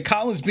 that's why I say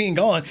Collins being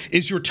gone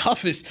is your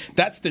toughest.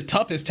 That's the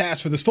toughest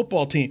task for this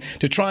football team,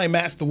 to try and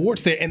mask the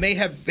warts there. And they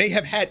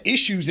have had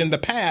issues in the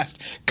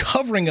past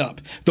covering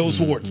up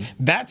those warts.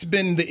 That's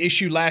been the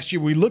issue last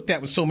year we looked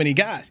at with so many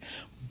guys.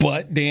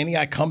 But, Danny,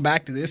 I come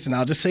back to this, and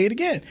I'll just say it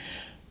again.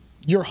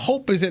 Your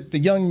hope is that the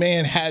young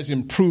man has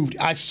improved.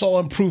 I saw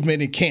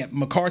improvement in camp.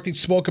 McCarthy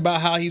spoke about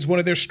how he's one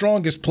of their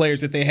strongest players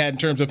that they had in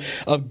terms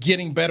of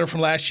getting better from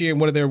last year. And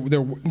one of their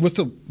what's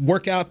the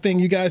workout thing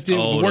you guys did?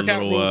 The workout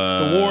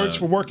the awards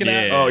for working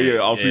out? Oh, yeah,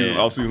 off-season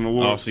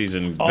awards.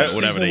 Off-season,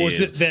 whatever they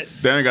is. That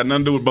ain't got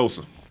nothing to do with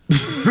Bosa.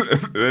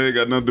 That ain't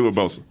got nothing to do with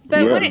Bosa.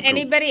 But wouldn't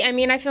anybody? I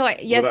mean, I feel like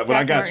Zach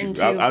I got Martin you.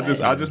 too.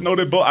 I just know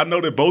that I know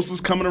that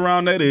Bosa's coming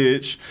around that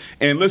edge.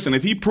 And listen,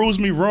 if he proves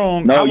me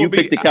wrong, you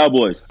pick the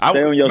Cowboys.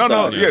 Stay on your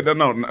side.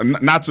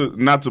 Not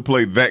to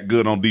play that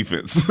good on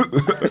defense.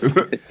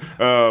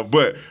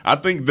 But I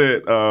think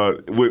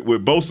that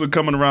with Bosa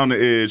coming around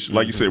the edge,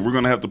 like you said, we're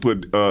going to have to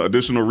put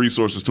additional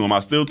resources to him.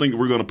 I still think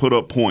we're going to put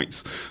up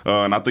points,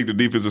 and I think the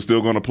defense is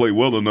still going to play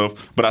well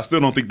enough. But I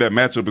still don't think that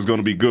matchup is going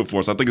to be good for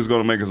us. I think it's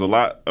going to make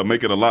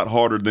it a lot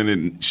harder than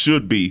it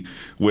should be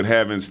with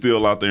having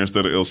Steele out there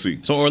instead of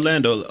LC. So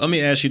Orlando, let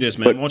me ask you this,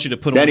 man. I want you to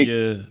put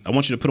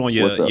on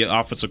your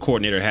offensive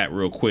coordinator hat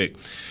real quick.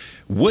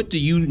 What do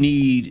you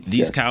need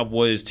these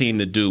Cowboys team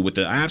to do with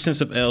the absence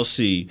of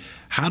LC?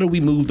 How do we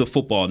move the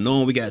football,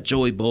 knowing we got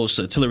Joey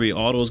Bosa, Tillery,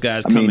 all those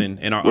guys coming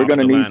in our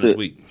offensive line this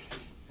week?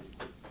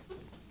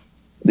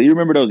 Do you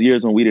remember those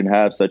years when we didn't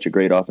have such a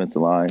great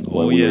offensive line?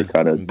 When we were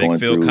kind of going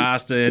Phil through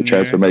Costa the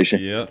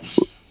transformation. Yep.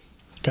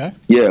 Okay.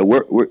 Yeah,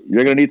 you're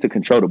going to need to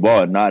control the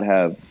ball and not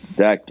have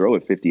Dak throw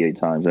it 58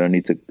 times. They're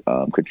going to need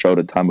to control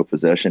the time of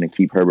possession and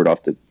keep Herbert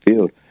off the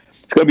field.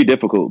 It's going to be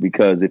difficult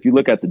because if you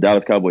look at the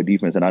Dallas Cowboy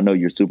defense, and I know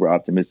you're super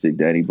optimistic,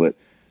 Danny, but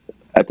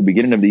at the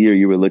beginning of the year,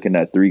 you were looking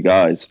at 3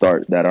 guys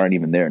start that aren't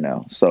even there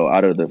now. So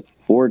out of the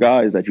 4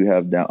 guys that you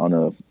have down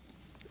on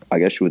I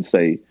guess you would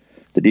say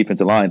the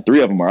defensive line,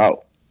 3 of them are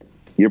out.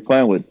 You're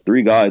playing with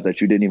 3 guys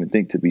that you didn't even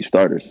think to be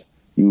starters.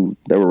 They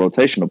were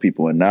rotational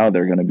people, and now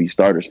they're going to be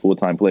starters,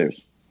 full-time players.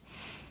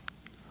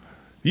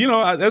 You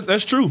know,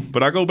 that's true.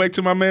 But I go back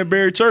to my man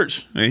Barry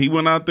Church, and he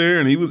went out there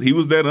and he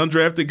was that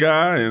undrafted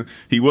guy, and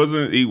he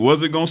wasn't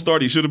going to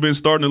start. He should have been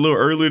starting a little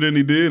earlier than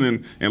he did,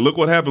 and look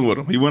what happened with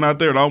him. He went out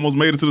there and almost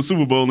made it to the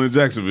Super Bowl in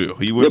Jacksonville.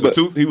 He went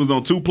he was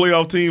on 2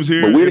 playoff teams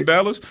here in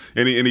Dallas,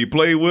 and he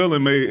played well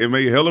and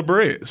made hella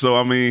bread. So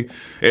I mean,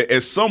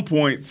 at some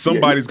point,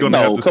 somebody's going to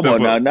have to step up.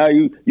 Come on now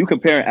you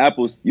comparing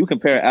apples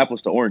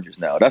to oranges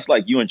now. That's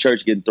like you and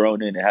Church getting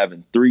thrown in and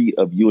having 3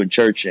 of you and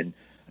Church and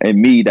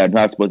and me that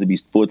not supposed to be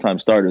full-time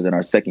starters in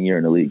our second year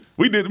in the league.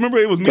 We did. Remember,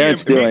 it was me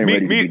Terrence and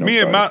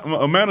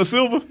Amanda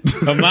Silva.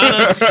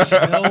 Amanda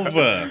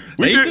Silva.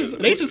 They used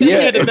to say you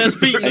had the best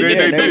feet in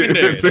the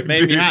secondary.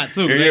 Made me hot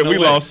too. Yeah, we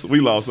lost. We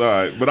lost. All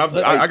right, but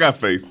I got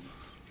faith.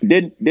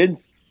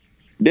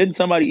 Didn't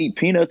somebody eat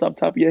peanuts off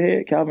the top of your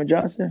head, Calvin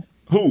Johnson?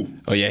 Who?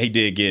 Oh yeah, he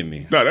did get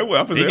me. No, that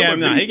was.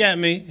 He got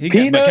me.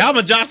 But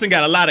Calvin Johnson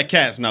got a lot of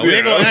cats now. We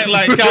ain't gonna act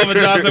like Calvin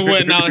Johnson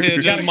wasn't out here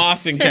just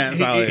mossing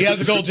cats out here. He has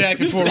a gold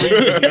jacket for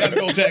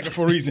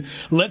a reason.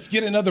 Let's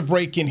get another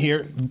break in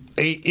here.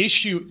 A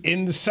issue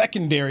in the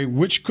secondary,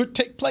 which could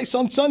take place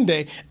on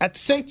Sunday at the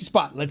safety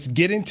spot. Let's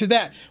get into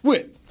that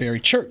with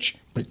Barry Church,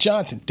 Britt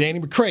Johnson, Danny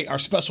McCray, our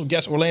special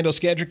guest Orlando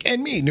Skandrick,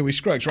 and me, Newey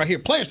Scruggs, right here.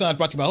 Players Lounge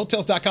brought to you by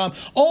Hotels.com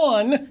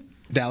on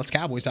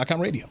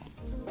DallasCowboys.com radio.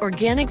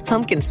 Organic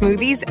pumpkin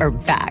smoothies are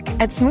back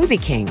at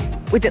Smoothie King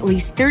with at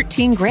least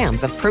 13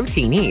 grams of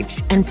protein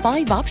each and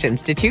 5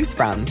 options to choose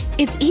from.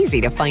 It's easy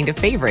to find a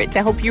favorite to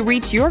help you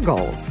reach your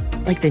goals,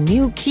 like the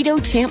new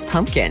Keto Champ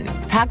Pumpkin,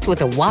 packed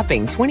with a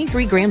whopping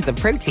 23 grams of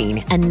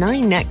protein and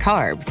 9 net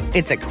carbs.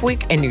 It's a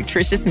quick and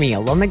nutritious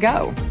meal on the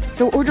go.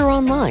 So order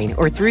online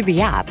or through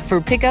the app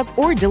for pickup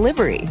or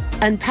delivery.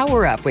 And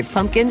power up with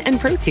pumpkin and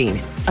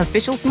protein.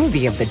 Official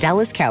smoothie of the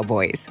Dallas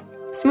Cowboys.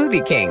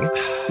 Smoothie King.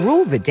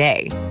 Rule the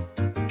day.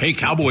 Hey,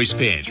 Cowboys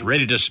fans,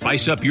 ready to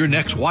spice up your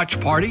next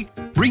watch party?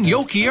 Bring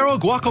Yo Quiero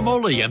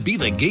guacamole and be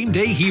the game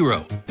day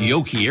hero.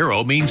 Yo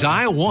Quiero means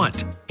I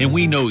want, and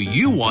we know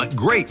you want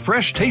great,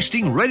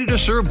 fresh-tasting,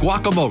 ready-to-serve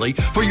guacamole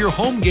for your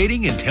home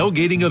gating and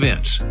tailgating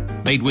events.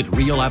 Made with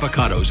real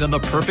avocados and the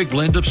perfect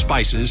blend of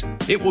spices,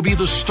 it will be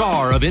the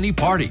star of any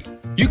party.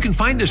 You can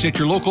find us at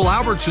your local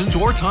Albertsons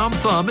or Tom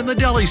Thumb in the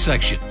deli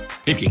section.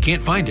 If you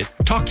can't find it,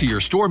 talk to your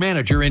store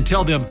manager and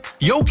tell them,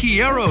 Yo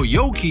Quiero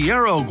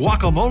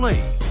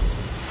guacamole.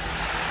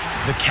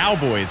 The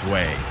Cowboys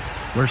way,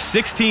 where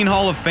 16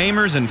 Hall of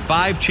Famers and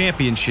 5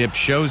 championships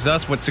shows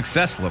us what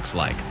success looks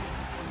like.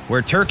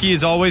 Where turkey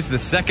is always the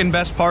second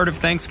best part of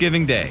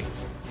Thanksgiving Day.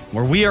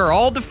 Where we are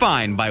all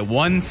defined by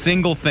one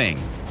single thing,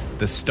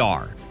 the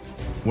star.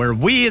 Where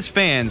we as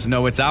fans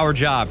know it's our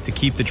job to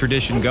keep the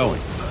tradition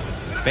going.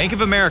 Bank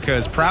of America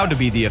is proud to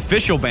be the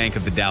official bank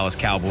of the Dallas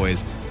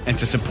Cowboys and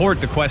to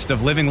support the quest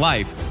of living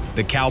life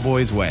the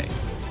Cowboys way.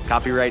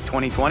 Copyright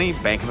 2020,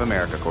 Bank of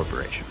America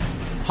Corporation.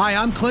 Hi,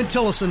 I'm Clint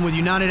Tillison with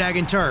United Ag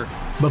and Turf.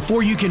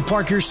 Before you can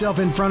park yourself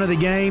in front of the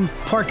game,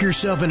 park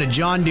yourself in a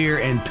John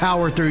Deere and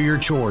power through your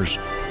chores.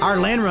 Our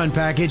Land Run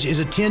package is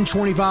a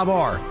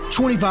 1025R,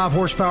 25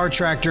 horsepower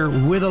tractor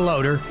with a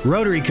loader,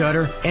 rotary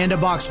cutter, and a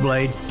box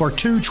blade for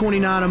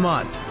 $229 a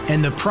month.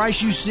 And the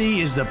price you see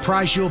is the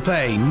price you'll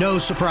pay, no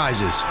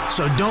surprises.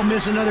 So don't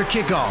miss another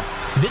kickoff.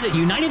 Visit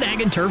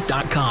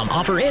UnitedAgAndTurf.com.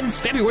 Offer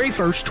ends February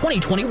 1st,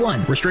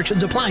 2021.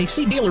 Restrictions apply.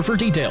 See dealer for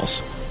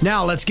details.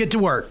 Now let's get to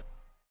work.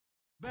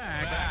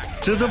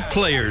 Back to the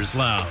Players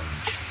Lounge.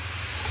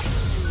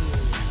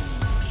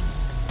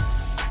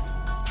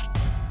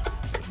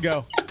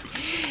 Go.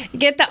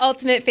 Get the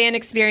ultimate fan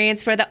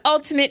experience for the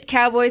ultimate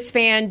Cowboys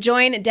fan.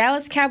 Join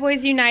Dallas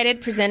Cowboys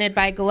United, presented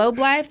by Globe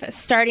Life,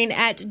 starting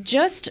at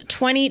just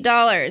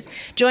 $20.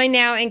 Join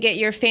now and get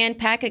your fan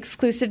pack,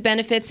 exclusive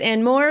benefits,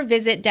 and more.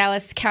 Visit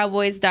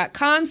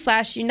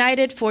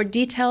DallasCowboys.com/United for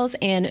details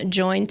and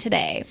join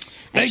today.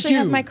 I actually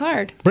have my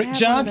card. Britt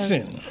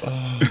Johnson,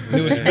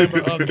 newest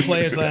member of the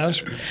Players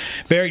Lounge.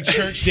 Barry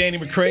Church, Danny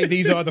McCray.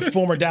 These are the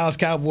former Dallas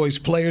Cowboys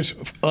players,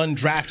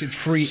 undrafted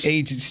free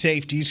agent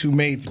safeties who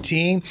made the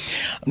team.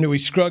 I'm Newey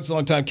Scruggs,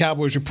 longtime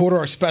Cowboys reporter.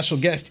 Our special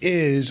guest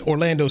is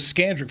Orlando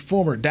Skandrick,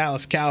 former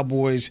Dallas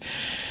Cowboys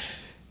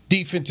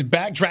defensive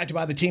back, drafted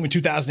by the team in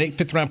 2008,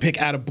 5th-round pick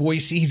out of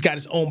Boise. He's got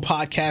his own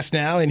podcast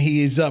now, and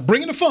he is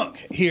bringing the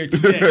funk here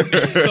today.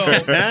 So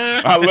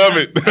I love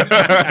it.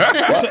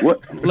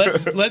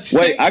 Let's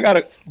wait. I got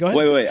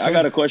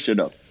a question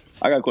though.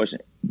 I got a question.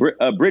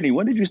 Brittany,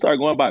 when did you start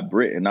going by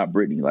Britt and not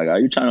Brittany? Like, are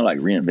you trying to like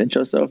reinvent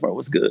yourself, or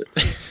what's good?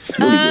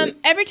 Really good.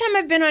 Every time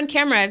I've been on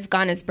camera, I've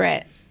gone as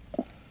Britt.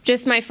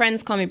 Just my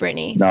friends call me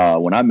Brittany. No,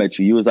 when I met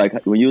you, you was like,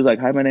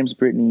 "Hi, my name's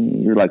Brittany."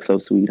 You're like so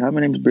sweet. Hi,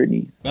 my name's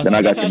Brittany. Then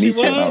I got to meet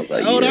you. Like,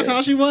 that's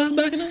how she was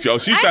back in the day. Yo,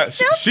 she shot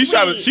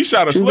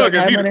a slug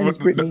at me.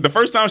 The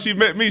first time she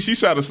met me, she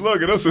shot a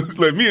slug at us and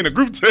let me in a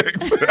group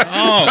text.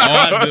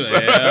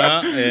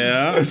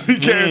 Yeah. She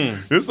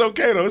can't. It's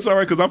okay though. It's all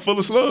right because I'm full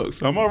of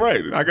slugs. I'm all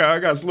right. I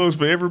got slugs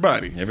for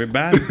everybody.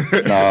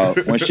 No,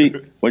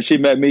 when she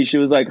met me, she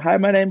was like, "Hi,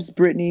 my name's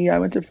Brittany. I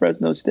went to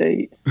Fresno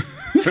State."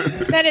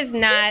 That is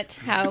not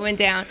how it went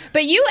down.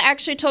 But you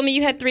actually told me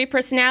you had 3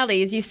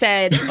 personalities. You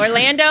said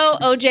Orlando,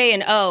 OJ,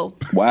 and O.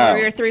 Wow. Were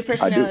your 3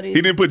 personalities.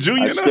 He didn't put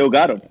Junior in there? I still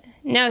got him.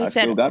 No, he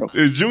said. Still got him.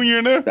 Is Junior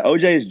in there? The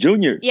OJ is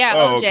Junior. Yeah,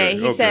 OJ. Okay,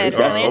 He said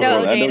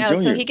Orlando, OJ, and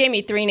O. So he gave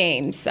me 3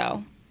 names.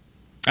 So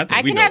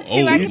I can have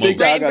 2. I can be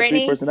Britt and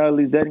Brittany. 3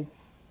 personalities, Daddy.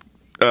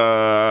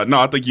 No,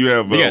 I think you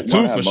have. You got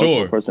two for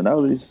sure.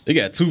 Personalities. You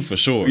got two for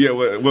sure. Yeah,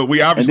 well,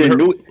 we obviously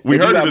heard it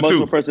the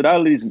two.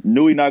 Personalities.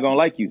 Nui not gonna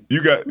like you.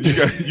 You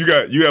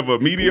have a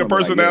media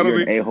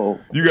personality. A-hole.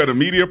 You got a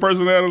media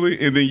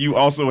personality, and then you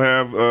also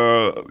have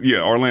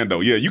Orlando.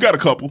 Yeah, you got a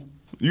couple.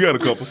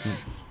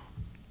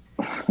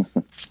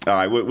 All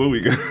right, what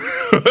we got?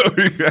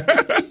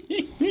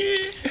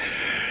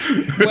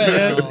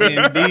 Yes,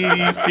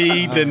 indeed,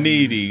 feed the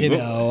needy. We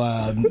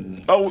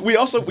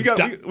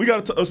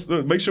got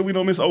to make sure we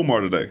don't miss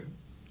Omar today.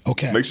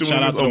 Okay. Make sure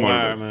Shout we out don't to miss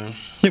Omar, Omar man.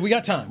 Yeah, we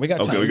got time. We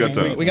got time.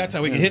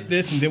 We can hit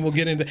this, and then we'll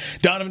get into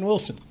Donovan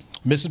Wilson.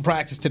 Missing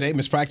practice today.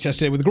 Missed practice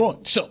yesterday with the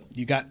groin. So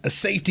you got a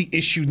safety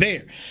issue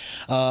there.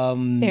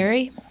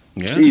 Barry?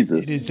 Yeah.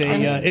 Jesus. It is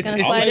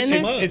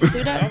it's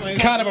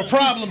kind of a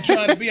problem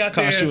trying to be out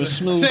there as a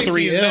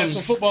safety in the National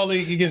Football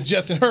League against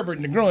Justin Herbert,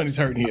 and the groin is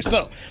hurting here.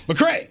 So,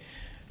 McCray,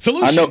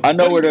 solution. I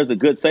know where there's a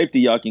good safety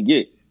y'all can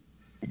get.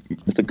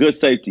 It's a good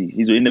safety.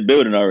 He's in the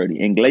building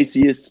already.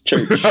 Iglesias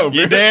Church.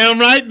 You're damn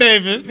right,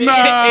 baby.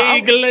 Nah,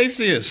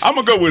 Iglesias. I'm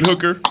gonna go with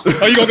Hooker.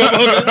 Oh, you gonna go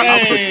with Hooker?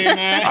 Hey,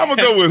 man. I'm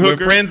gonna go with Hooker.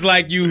 With friends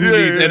like you who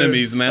needs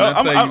enemies, man.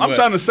 I'm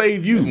trying to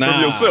save you from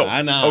yourself.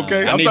 I know.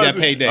 Okay, I need that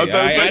payday. I'm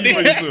trying to save you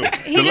from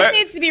yourself. He just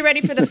needs to be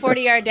ready for the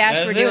 40-yard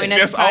dash we're doing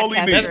as a all he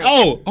needs. podcast.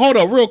 Oh, hold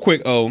on, real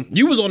quick. Oh,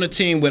 you was on the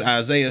team with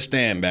Isaiah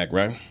Stanback,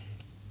 right?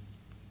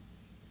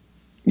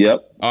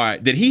 Yep. All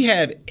right. Did he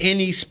have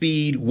any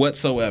speed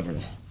whatsoever?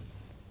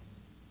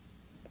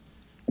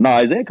 No,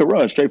 Isaiah can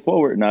run straight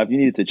forward. Now, if you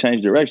needed to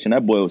change direction,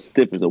 that boy was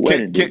stiff as a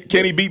wedding.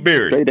 Can he beat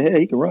Barry? Straight ahead,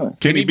 he can run.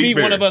 Can he beat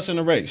one of us in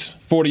a race?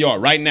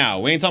 40-yard, right now.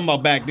 We ain't talking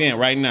about back then,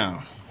 right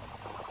now.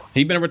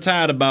 He been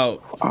retired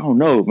about I don't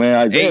know, man.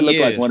 Isaiah looked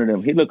like years. one of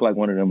them. He looked like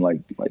one of them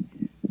like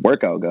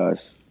workout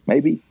guys.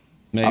 Maybe.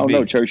 Maybe. I don't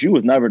know, Church. You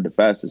was never the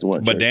fastest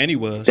one. But Church. Danny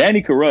was.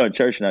 Danny could run,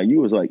 Church. Now you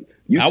was like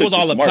I was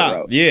all up top.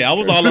 Route. Yeah, I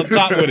was all up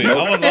top with it.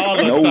 I was all up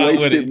no top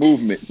with wasted it.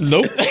 movements.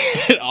 Nope.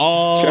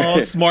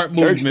 all smart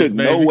movements, Church took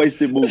baby. no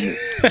wasted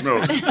movements.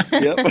 No.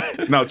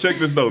 Yep. Now check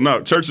this though.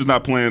 No, Church is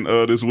not playing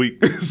this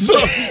week.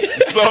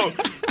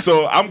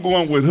 So I'm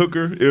going with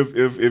Hooker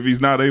if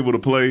he's not able to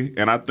play,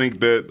 and I think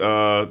that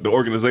the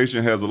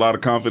organization has a lot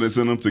of confidence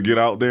in him to get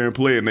out there and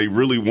play, and they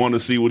really want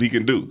to see what he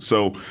can do.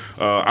 So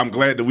I'm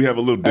glad that we have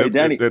a little depth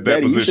Danny, at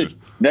that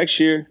position. Next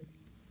year,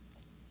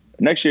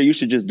 you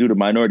should just do the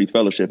minority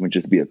fellowship and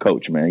just be a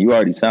coach, man. You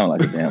already sound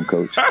like a damn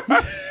coach.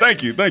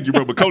 Thank you,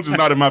 bro. But coach is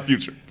not in my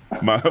future.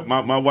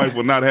 My wife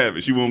will not have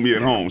it. She want me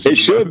at home. It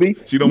should be.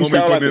 She don't you want me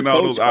putting like in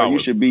all those hours. You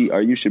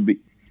should be.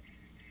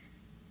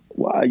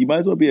 Why? You might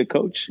as well be a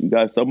coach. You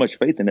got so much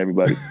faith in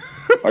everybody.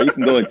 Or you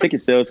can go in ticket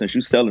sales since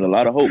you're selling a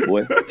lot of hope,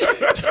 boy.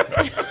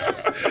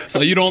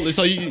 So you don't.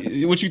 So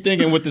you, what you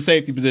thinking with the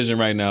safety position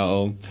right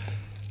now?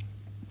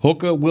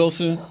 Hooker,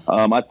 Wilson.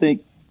 I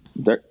think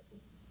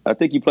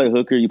you play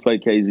Hooker, you play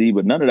KZ,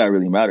 but none of that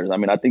really matters. I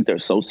mean, I think they're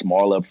so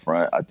small up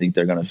front. I think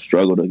they're going to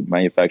struggle to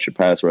manufacture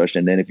pass rush.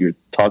 And then if you're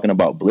talking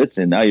about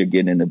blitzing, now you're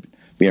getting into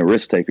being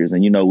risk takers.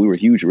 And we were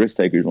huge risk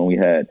takers when we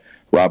had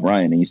Rob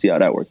Ryan, and you see how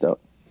that worked out.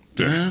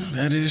 Yeah,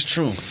 that is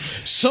true.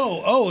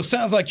 So, it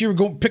sounds like you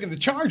were picking the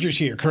Chargers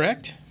here,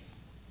 correct?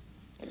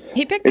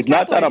 He picked the It's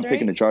not that I'm Cowboys,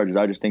 picking the right? Chargers.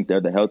 I just think they're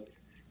the health.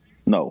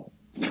 No.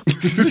 I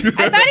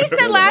thought he said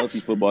Healthy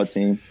last. football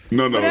team.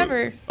 No.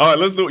 Whatever. All right,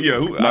 let's do it. Yeah.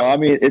 No, I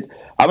mean,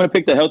 I'm going to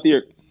pick the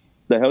healthier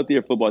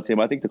football team.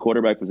 I think the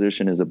quarterback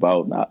position is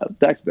about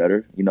Dak's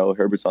better.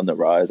 Herbert's on the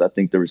rise. I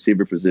think the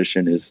receiver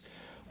position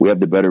we have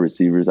the better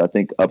receivers. I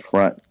think up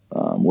front,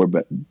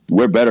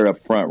 we're better up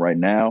front right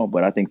now,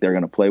 but I think they're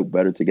going to play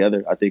better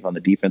together. I think on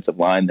the defensive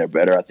line, they're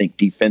better. I think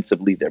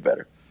defensively, they're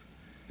better.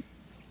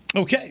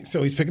 Okay,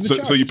 so he's picking the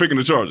Chargers. So you're picking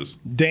the Chargers.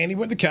 Danny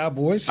went the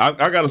Cowboys. I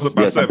got us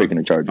by 7. I'm picking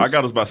the Chargers. I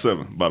got us by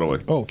 7, by the way.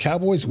 Oh,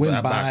 Cowboys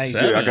win by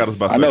 7. Yeah, I got us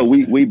by 7. I know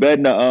we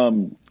betting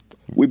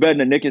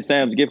the Nick and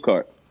Sam's gift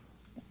card.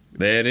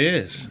 There it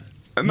is.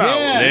 No,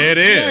 there it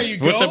is. There you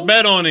Put go. the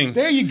bet on him.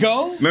 There you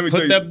go. Let me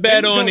Put tell the you.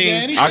 bet There you on go, him.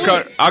 Danny.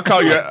 I'll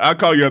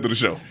call you after the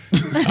show.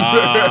 Here we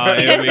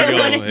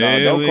go.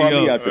 Don't call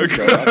me after the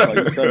show. I'll call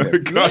you Sunday.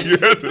 Call you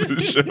after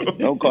the show.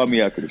 Don't call me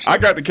after the show. I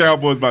got the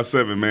Cowboys by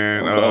 7,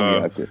 man. Don't call me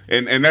after.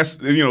 And that's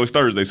it's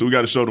Thursday, so we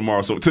got a show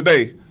tomorrow. So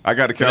today I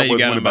got the Today you Cowboys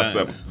got winning them by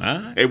 7.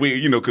 Alright. And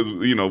we because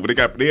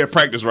they have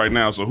practice right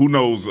now, so who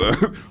knows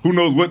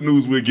what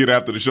news we'll get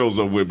after the show's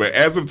over with. But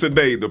as of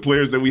today, the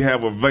players that we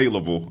have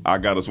available, I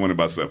got us winning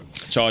by 7.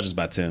 Chargers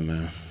by 10,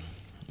 man.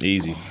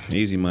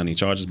 Easy money.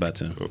 Chargers by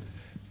 10.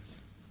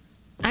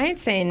 I ain't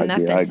saying I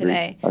nothing agree.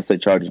 today. I say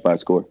Chargers by a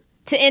score.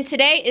 And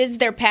today is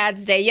their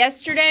pads day.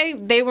 Yesterday,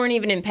 they weren't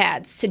even in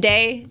pads.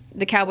 Today,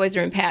 the Cowboys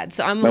are in pads.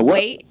 So I'm going to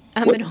wait.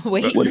 I'm going to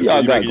wait. What do So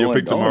y'all you got making your going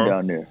pick tomorrow?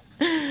 down there?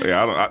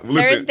 Yeah,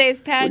 listen. Thursday's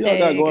pad What y'all day.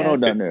 got going I on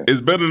guess. down there?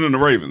 It's better than the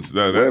Ravens.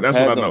 That's Wear what pads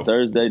I know. on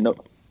Thursday. No,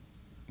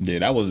 Yeah,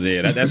 that was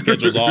it. That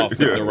schedule's all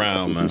flipped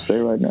around, man.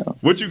 say right now.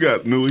 What you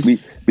got, Newey?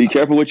 Be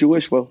careful what you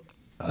wish for.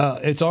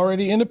 It's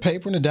already in the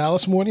paper in the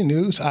Dallas Morning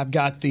News. I've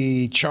got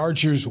the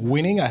Chargers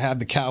winning. I have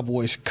the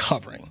Cowboys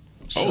covering.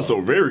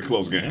 So very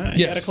close game. Yeah,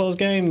 you got a close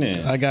game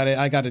then. I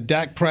got a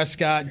Dak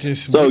Prescott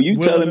just. So you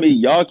telling me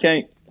y'all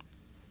can't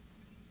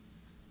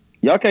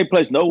Y'all can't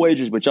place no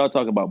wagers, but y'all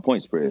talking about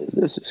point spreads.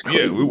 This is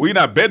crazy. Yeah, we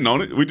not betting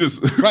on it. We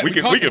just we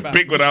can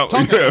pick without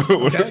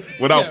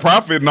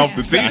profiting off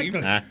the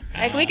team.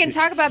 Like we can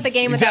talk about the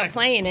game without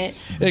playing it.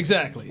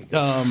 Exactly.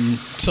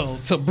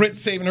 So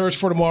Britt's saving hers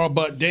for tomorrow,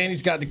 but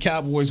Danny's got the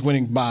Cowboys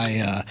winning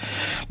by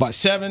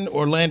 7.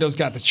 Orlando's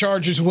got the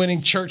Chargers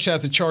winning. Church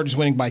has the Chargers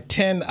winning by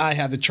 10. I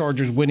have the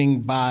Chargers winning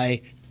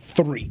by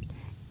 3.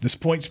 This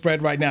point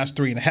spread right now is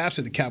 3.5,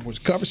 so the Cowboys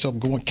cover, so I'm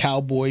going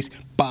Cowboys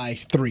by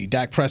 3.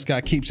 Dak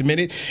Prescott keeps him in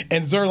it,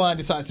 and Zerline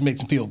decides to make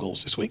some field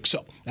goals this week.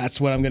 So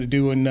that's what I'm going to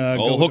do. And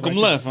go hook 'em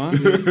left, huh?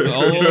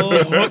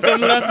 Hook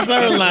 'em left,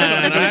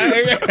 Zerline.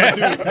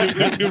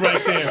 Do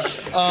right there.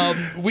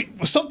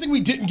 Something we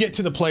didn't get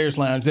to the Players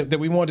Lounge that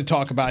we wanted to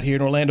talk about here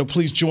in Orlando.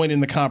 Please join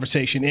in the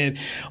conversation. And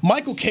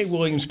Michael K.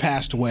 Williams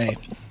passed away.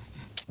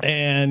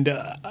 And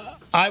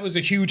I was a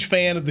huge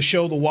fan of the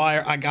show The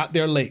Wire. I got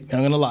there late. I'm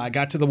going to lie. I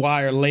got to The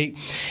Wire late.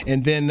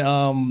 And then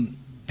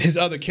his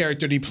other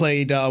character that he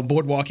played,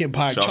 Boardwalk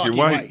Empire, Chalky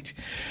White.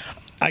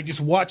 I just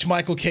watched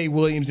Michael K.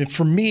 Williams, and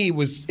for me, it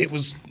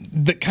was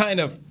the kind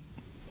of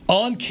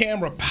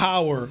on-camera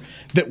power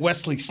that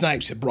Wesley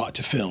Snipes had brought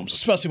to films,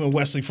 especially when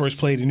Wesley first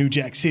played in New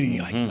Jack City.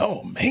 You're like,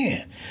 oh,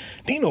 man.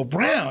 Nino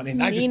Brown.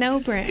 And I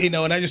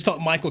just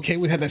thought Michael K.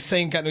 had that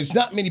same kind of, there's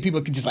not many people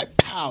that can just like,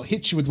 pow,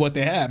 hit you with what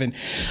they have. And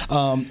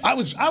I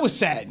was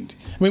saddened.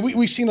 I mean,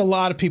 we've seen a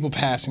lot of people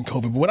pass in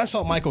COVID, but when I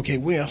saw Michael K.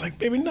 Williams, I was like,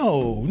 baby,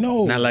 no.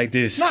 Not like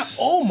this. Not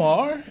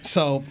Omar.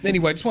 So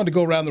anyway, I just wanted to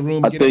go around the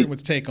room and get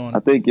everyone's take on it.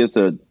 I think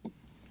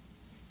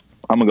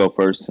I'm going to go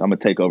first. I'm going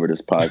to take over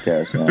this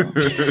podcast now.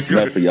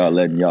 Enough of y'all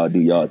letting y'all do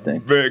y'all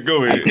thing. Man,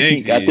 go ahead.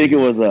 I think it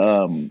was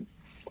an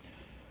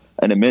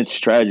immense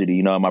tragedy.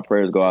 You know, my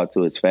prayers go out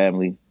to his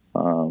family,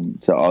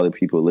 to all the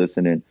people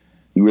listening.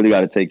 You really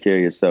got to take care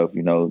of yourself.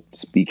 You know,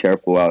 just be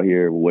careful out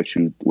here with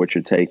what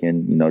you're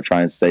taking. You know,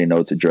 try and say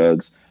no to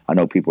drugs. I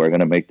know people are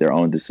going to make their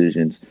own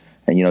decisions.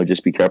 And, you know,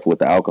 just be careful with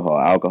the alcohol.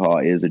 Alcohol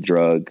is a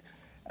drug.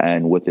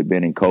 And with it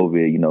being in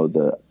COVID, you know,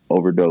 the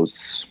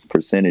overdose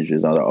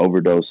percentages or the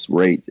overdose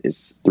rate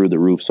is through the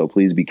roof. So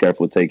please be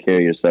careful. Take care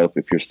of yourself.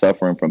 If you're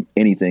suffering from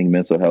anything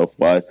mental health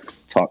wise,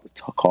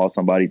 call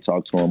somebody,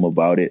 talk to them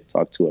about it,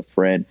 talk to a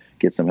friend,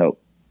 get some help.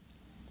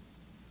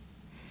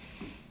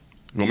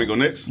 You want me to go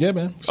next? Yeah,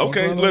 man.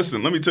 Okay,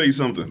 listen, let me tell you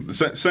something.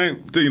 Same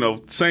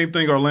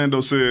thing Orlando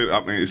said.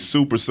 I mean, it's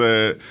super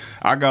sad.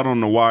 I got on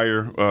The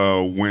Wire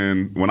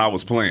when I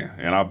was playing,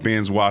 and I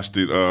binge watched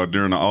it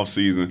during the off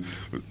season.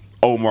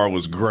 Omar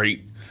was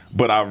great,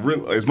 but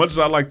as much as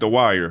I like The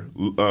Wire,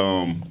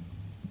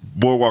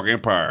 Boardwalk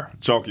Empire,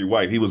 Chalky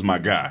White, he was my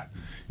guy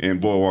in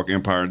Boardwalk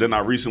Empire. And then I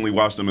recently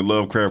watched him in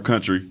Lovecraft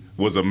Country.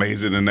 Was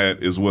amazing in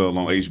that as well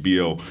on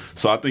HBO.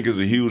 So I think it's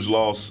a huge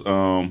loss.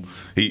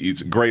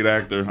 He's a great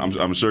actor.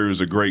 I'm sure he was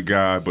a great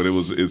guy, but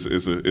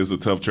it's a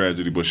tough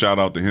tragedy. But shout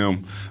out to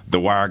him. The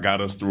Wire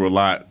got us through a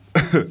lot.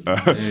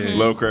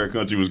 Lovecraft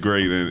Country was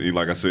great, and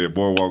like I said,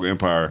 Boardwalk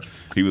Empire,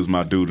 he was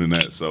my dude in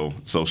that. So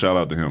shout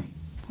out to him.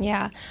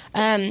 Yeah.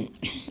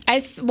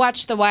 I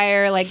watched The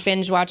Wire, like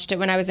binge watched it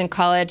when I was in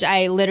college.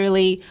 I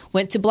literally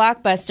went to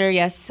Blockbuster.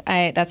 Yes,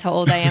 that's how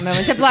old I am. I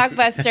went to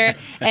Blockbuster,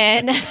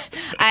 and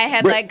I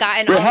had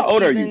gotten all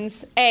the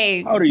seasons.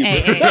 Hey, how old are you?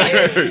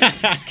 Hey.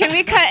 Can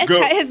we cut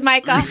his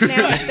mic off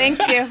now?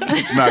 Thank you.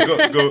 Nah,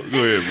 go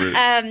ahead,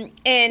 Britt.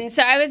 And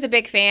so I was a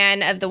big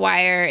fan of The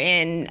Wire,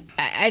 and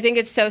I think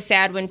it's so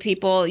sad when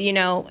people, you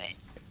know,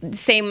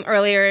 same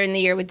earlier in the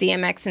year with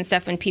DMX and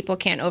stuff, when people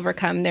can't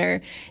overcome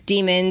their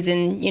demons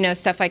and, you know,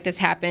 stuff like this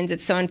happens.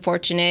 It's so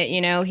unfortunate.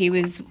 You know, he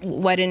was,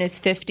 in his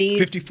 50s?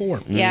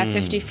 54. Yeah,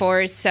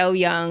 54 is so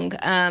young.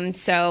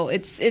 So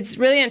it's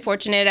really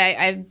unfortunate.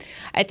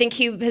 I think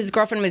his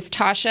girlfriend was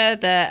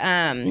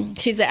Tasha.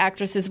 She's an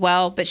actress as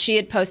well, but she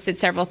had posted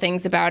several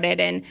things about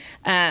it, and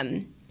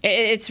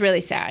it's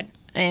really sad.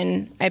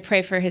 And I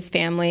pray for his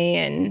family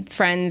and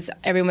friends,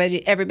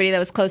 everybody that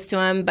was close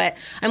to him. But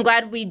I'm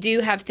glad we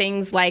do have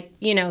things like,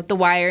 you know, The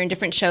Wire and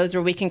different shows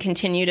where we can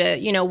continue to,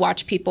 you know,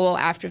 watch people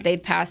after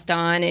they've passed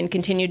on and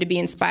continue to be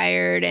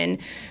inspired. And,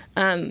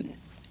 I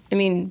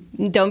mean,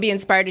 don't be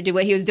inspired to do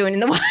what he was doing in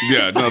The Wire.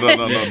 Yeah, no.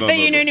 But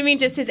you know what I mean?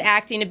 Just his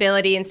acting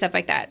ability and stuff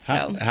like that.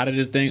 So how did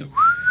this thing...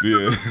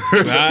 Yeah.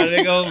 How did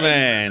it go,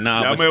 man?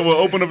 Nah, y'all man will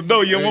open up the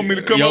door. You don't want me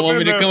to come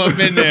up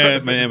in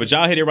there, man. But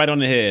y'all hit it right on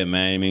the head,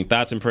 man. I mean,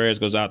 thoughts and prayers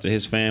goes out to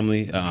his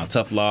family.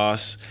 Tough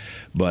loss.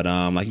 But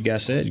like you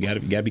guys said, you got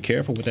to be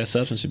careful with that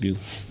substance abuse.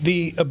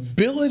 The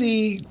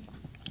ability,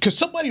 because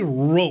somebody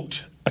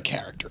wrote a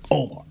character,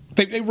 Omar.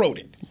 They wrote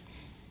it.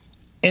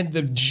 And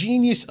the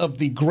genius of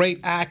the great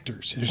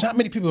actors, there's not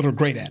many people that are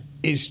great at it,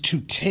 is to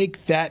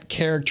take that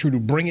character, to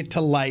bring it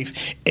to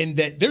life. And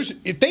that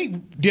if they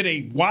did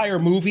a Wire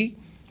movie,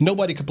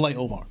 nobody could play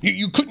Omar.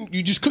 You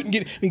just couldn't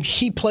get it. I mean,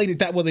 he played it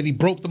that well that he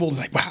broke the mold. It's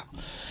like, wow.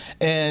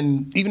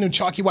 And even in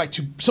Chalky White,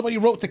 somebody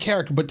wrote the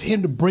character, but to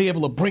him to be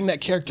able to bring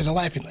that character to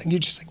life, and you're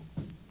just like,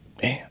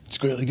 man, it's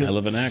really good. Hell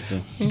of an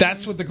actor.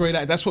 That's what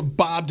that's what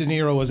Bob De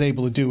Niro was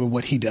able to do and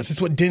what he does.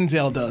 It's what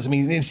Denzel does. I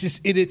mean,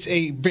 it's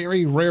a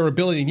very rare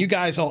ability, and you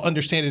guys all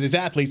understand it as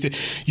athletes.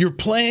 You're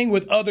playing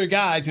with other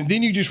guys, and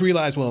then you just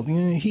realize, well,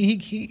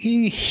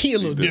 he a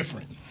little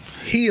different.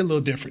 He a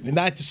little different, and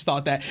I just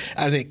thought that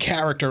as a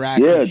character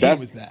actor,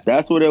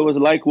 that's what it was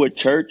like with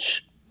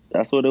Church.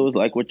 That's what it was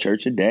like with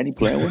Church and Danny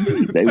playing with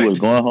me. They was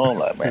going home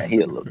like, man,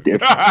 he a little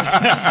different.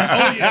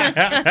 Oh,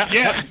 yeah.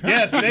 Yes.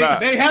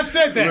 They have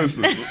said that.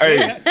 Listen,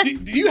 hey.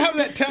 Do you have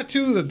that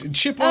tattoo, the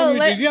chip on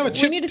you? Do you have a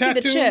chip we need to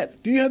tattoo? see the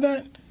chip. Do you have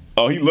that?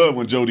 Oh, he loved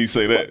when Jody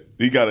say that.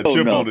 He got a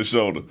chip on his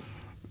shoulder.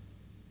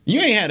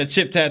 You ain't had a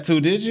chip tattoo,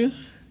 did you?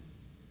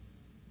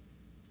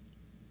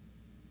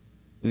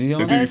 Is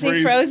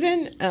he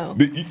frozen? Oh.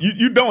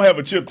 You don't have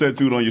a chip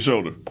tattooed on your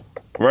shoulder,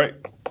 right?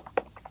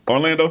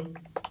 Orlando?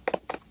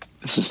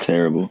 This is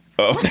terrible.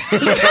 Oh.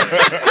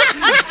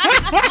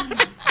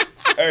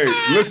 Hey,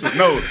 listen,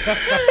 no.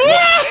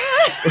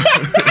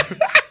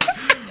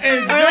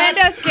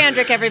 Orlando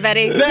Scandrick,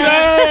 everybody.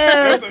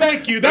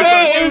 Thank you.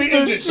 That is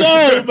the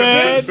show,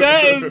 man.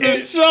 That is the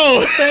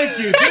show. Thank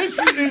you. This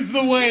is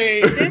the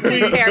way. This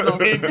is terrible.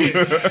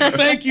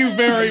 Thank you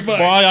very much.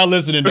 For all y'all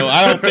listening, though,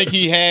 I don't think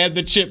he had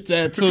the chip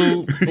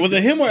tattoo. Was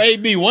it him or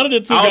AB? One of the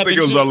two. I don't think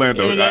it was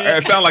Orlando.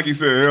 It sounded like he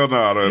said, hell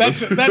no.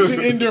 That's an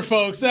ender,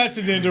 folks. That's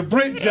an ender.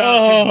 Britt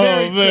Johnson,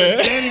 Barry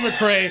Church, Danny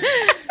McCray.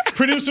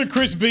 Producer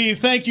Chris B,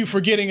 thank you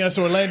for getting us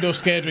Orlando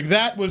Scandrick.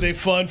 That was a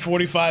fun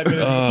 45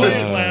 minutes of the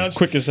Players Lounge.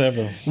 Quickest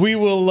ever. We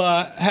will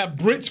have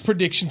Britt's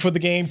prediction for the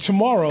game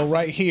tomorrow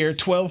right here,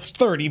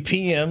 12:30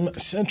 p.m.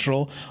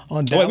 Central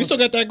on Dallas. Wait, we still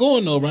got that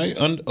going, though, right?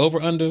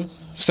 Over-under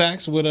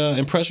sacks with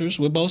and pressures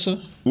with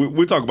Bosa?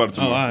 We'll talk about it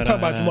tomorrow. We'll talk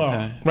about it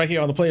tomorrow. Right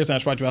here on the Players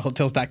Lounge, brought to you by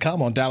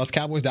Hotels.com on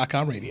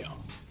DallasCowboys.com radio.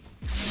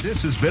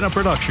 This has been a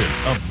production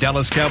of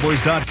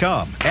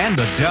DallasCowboys.com and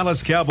the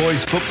Dallas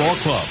Cowboys Football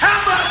Club.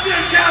 How about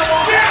this,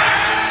 Cowboys? Yeah!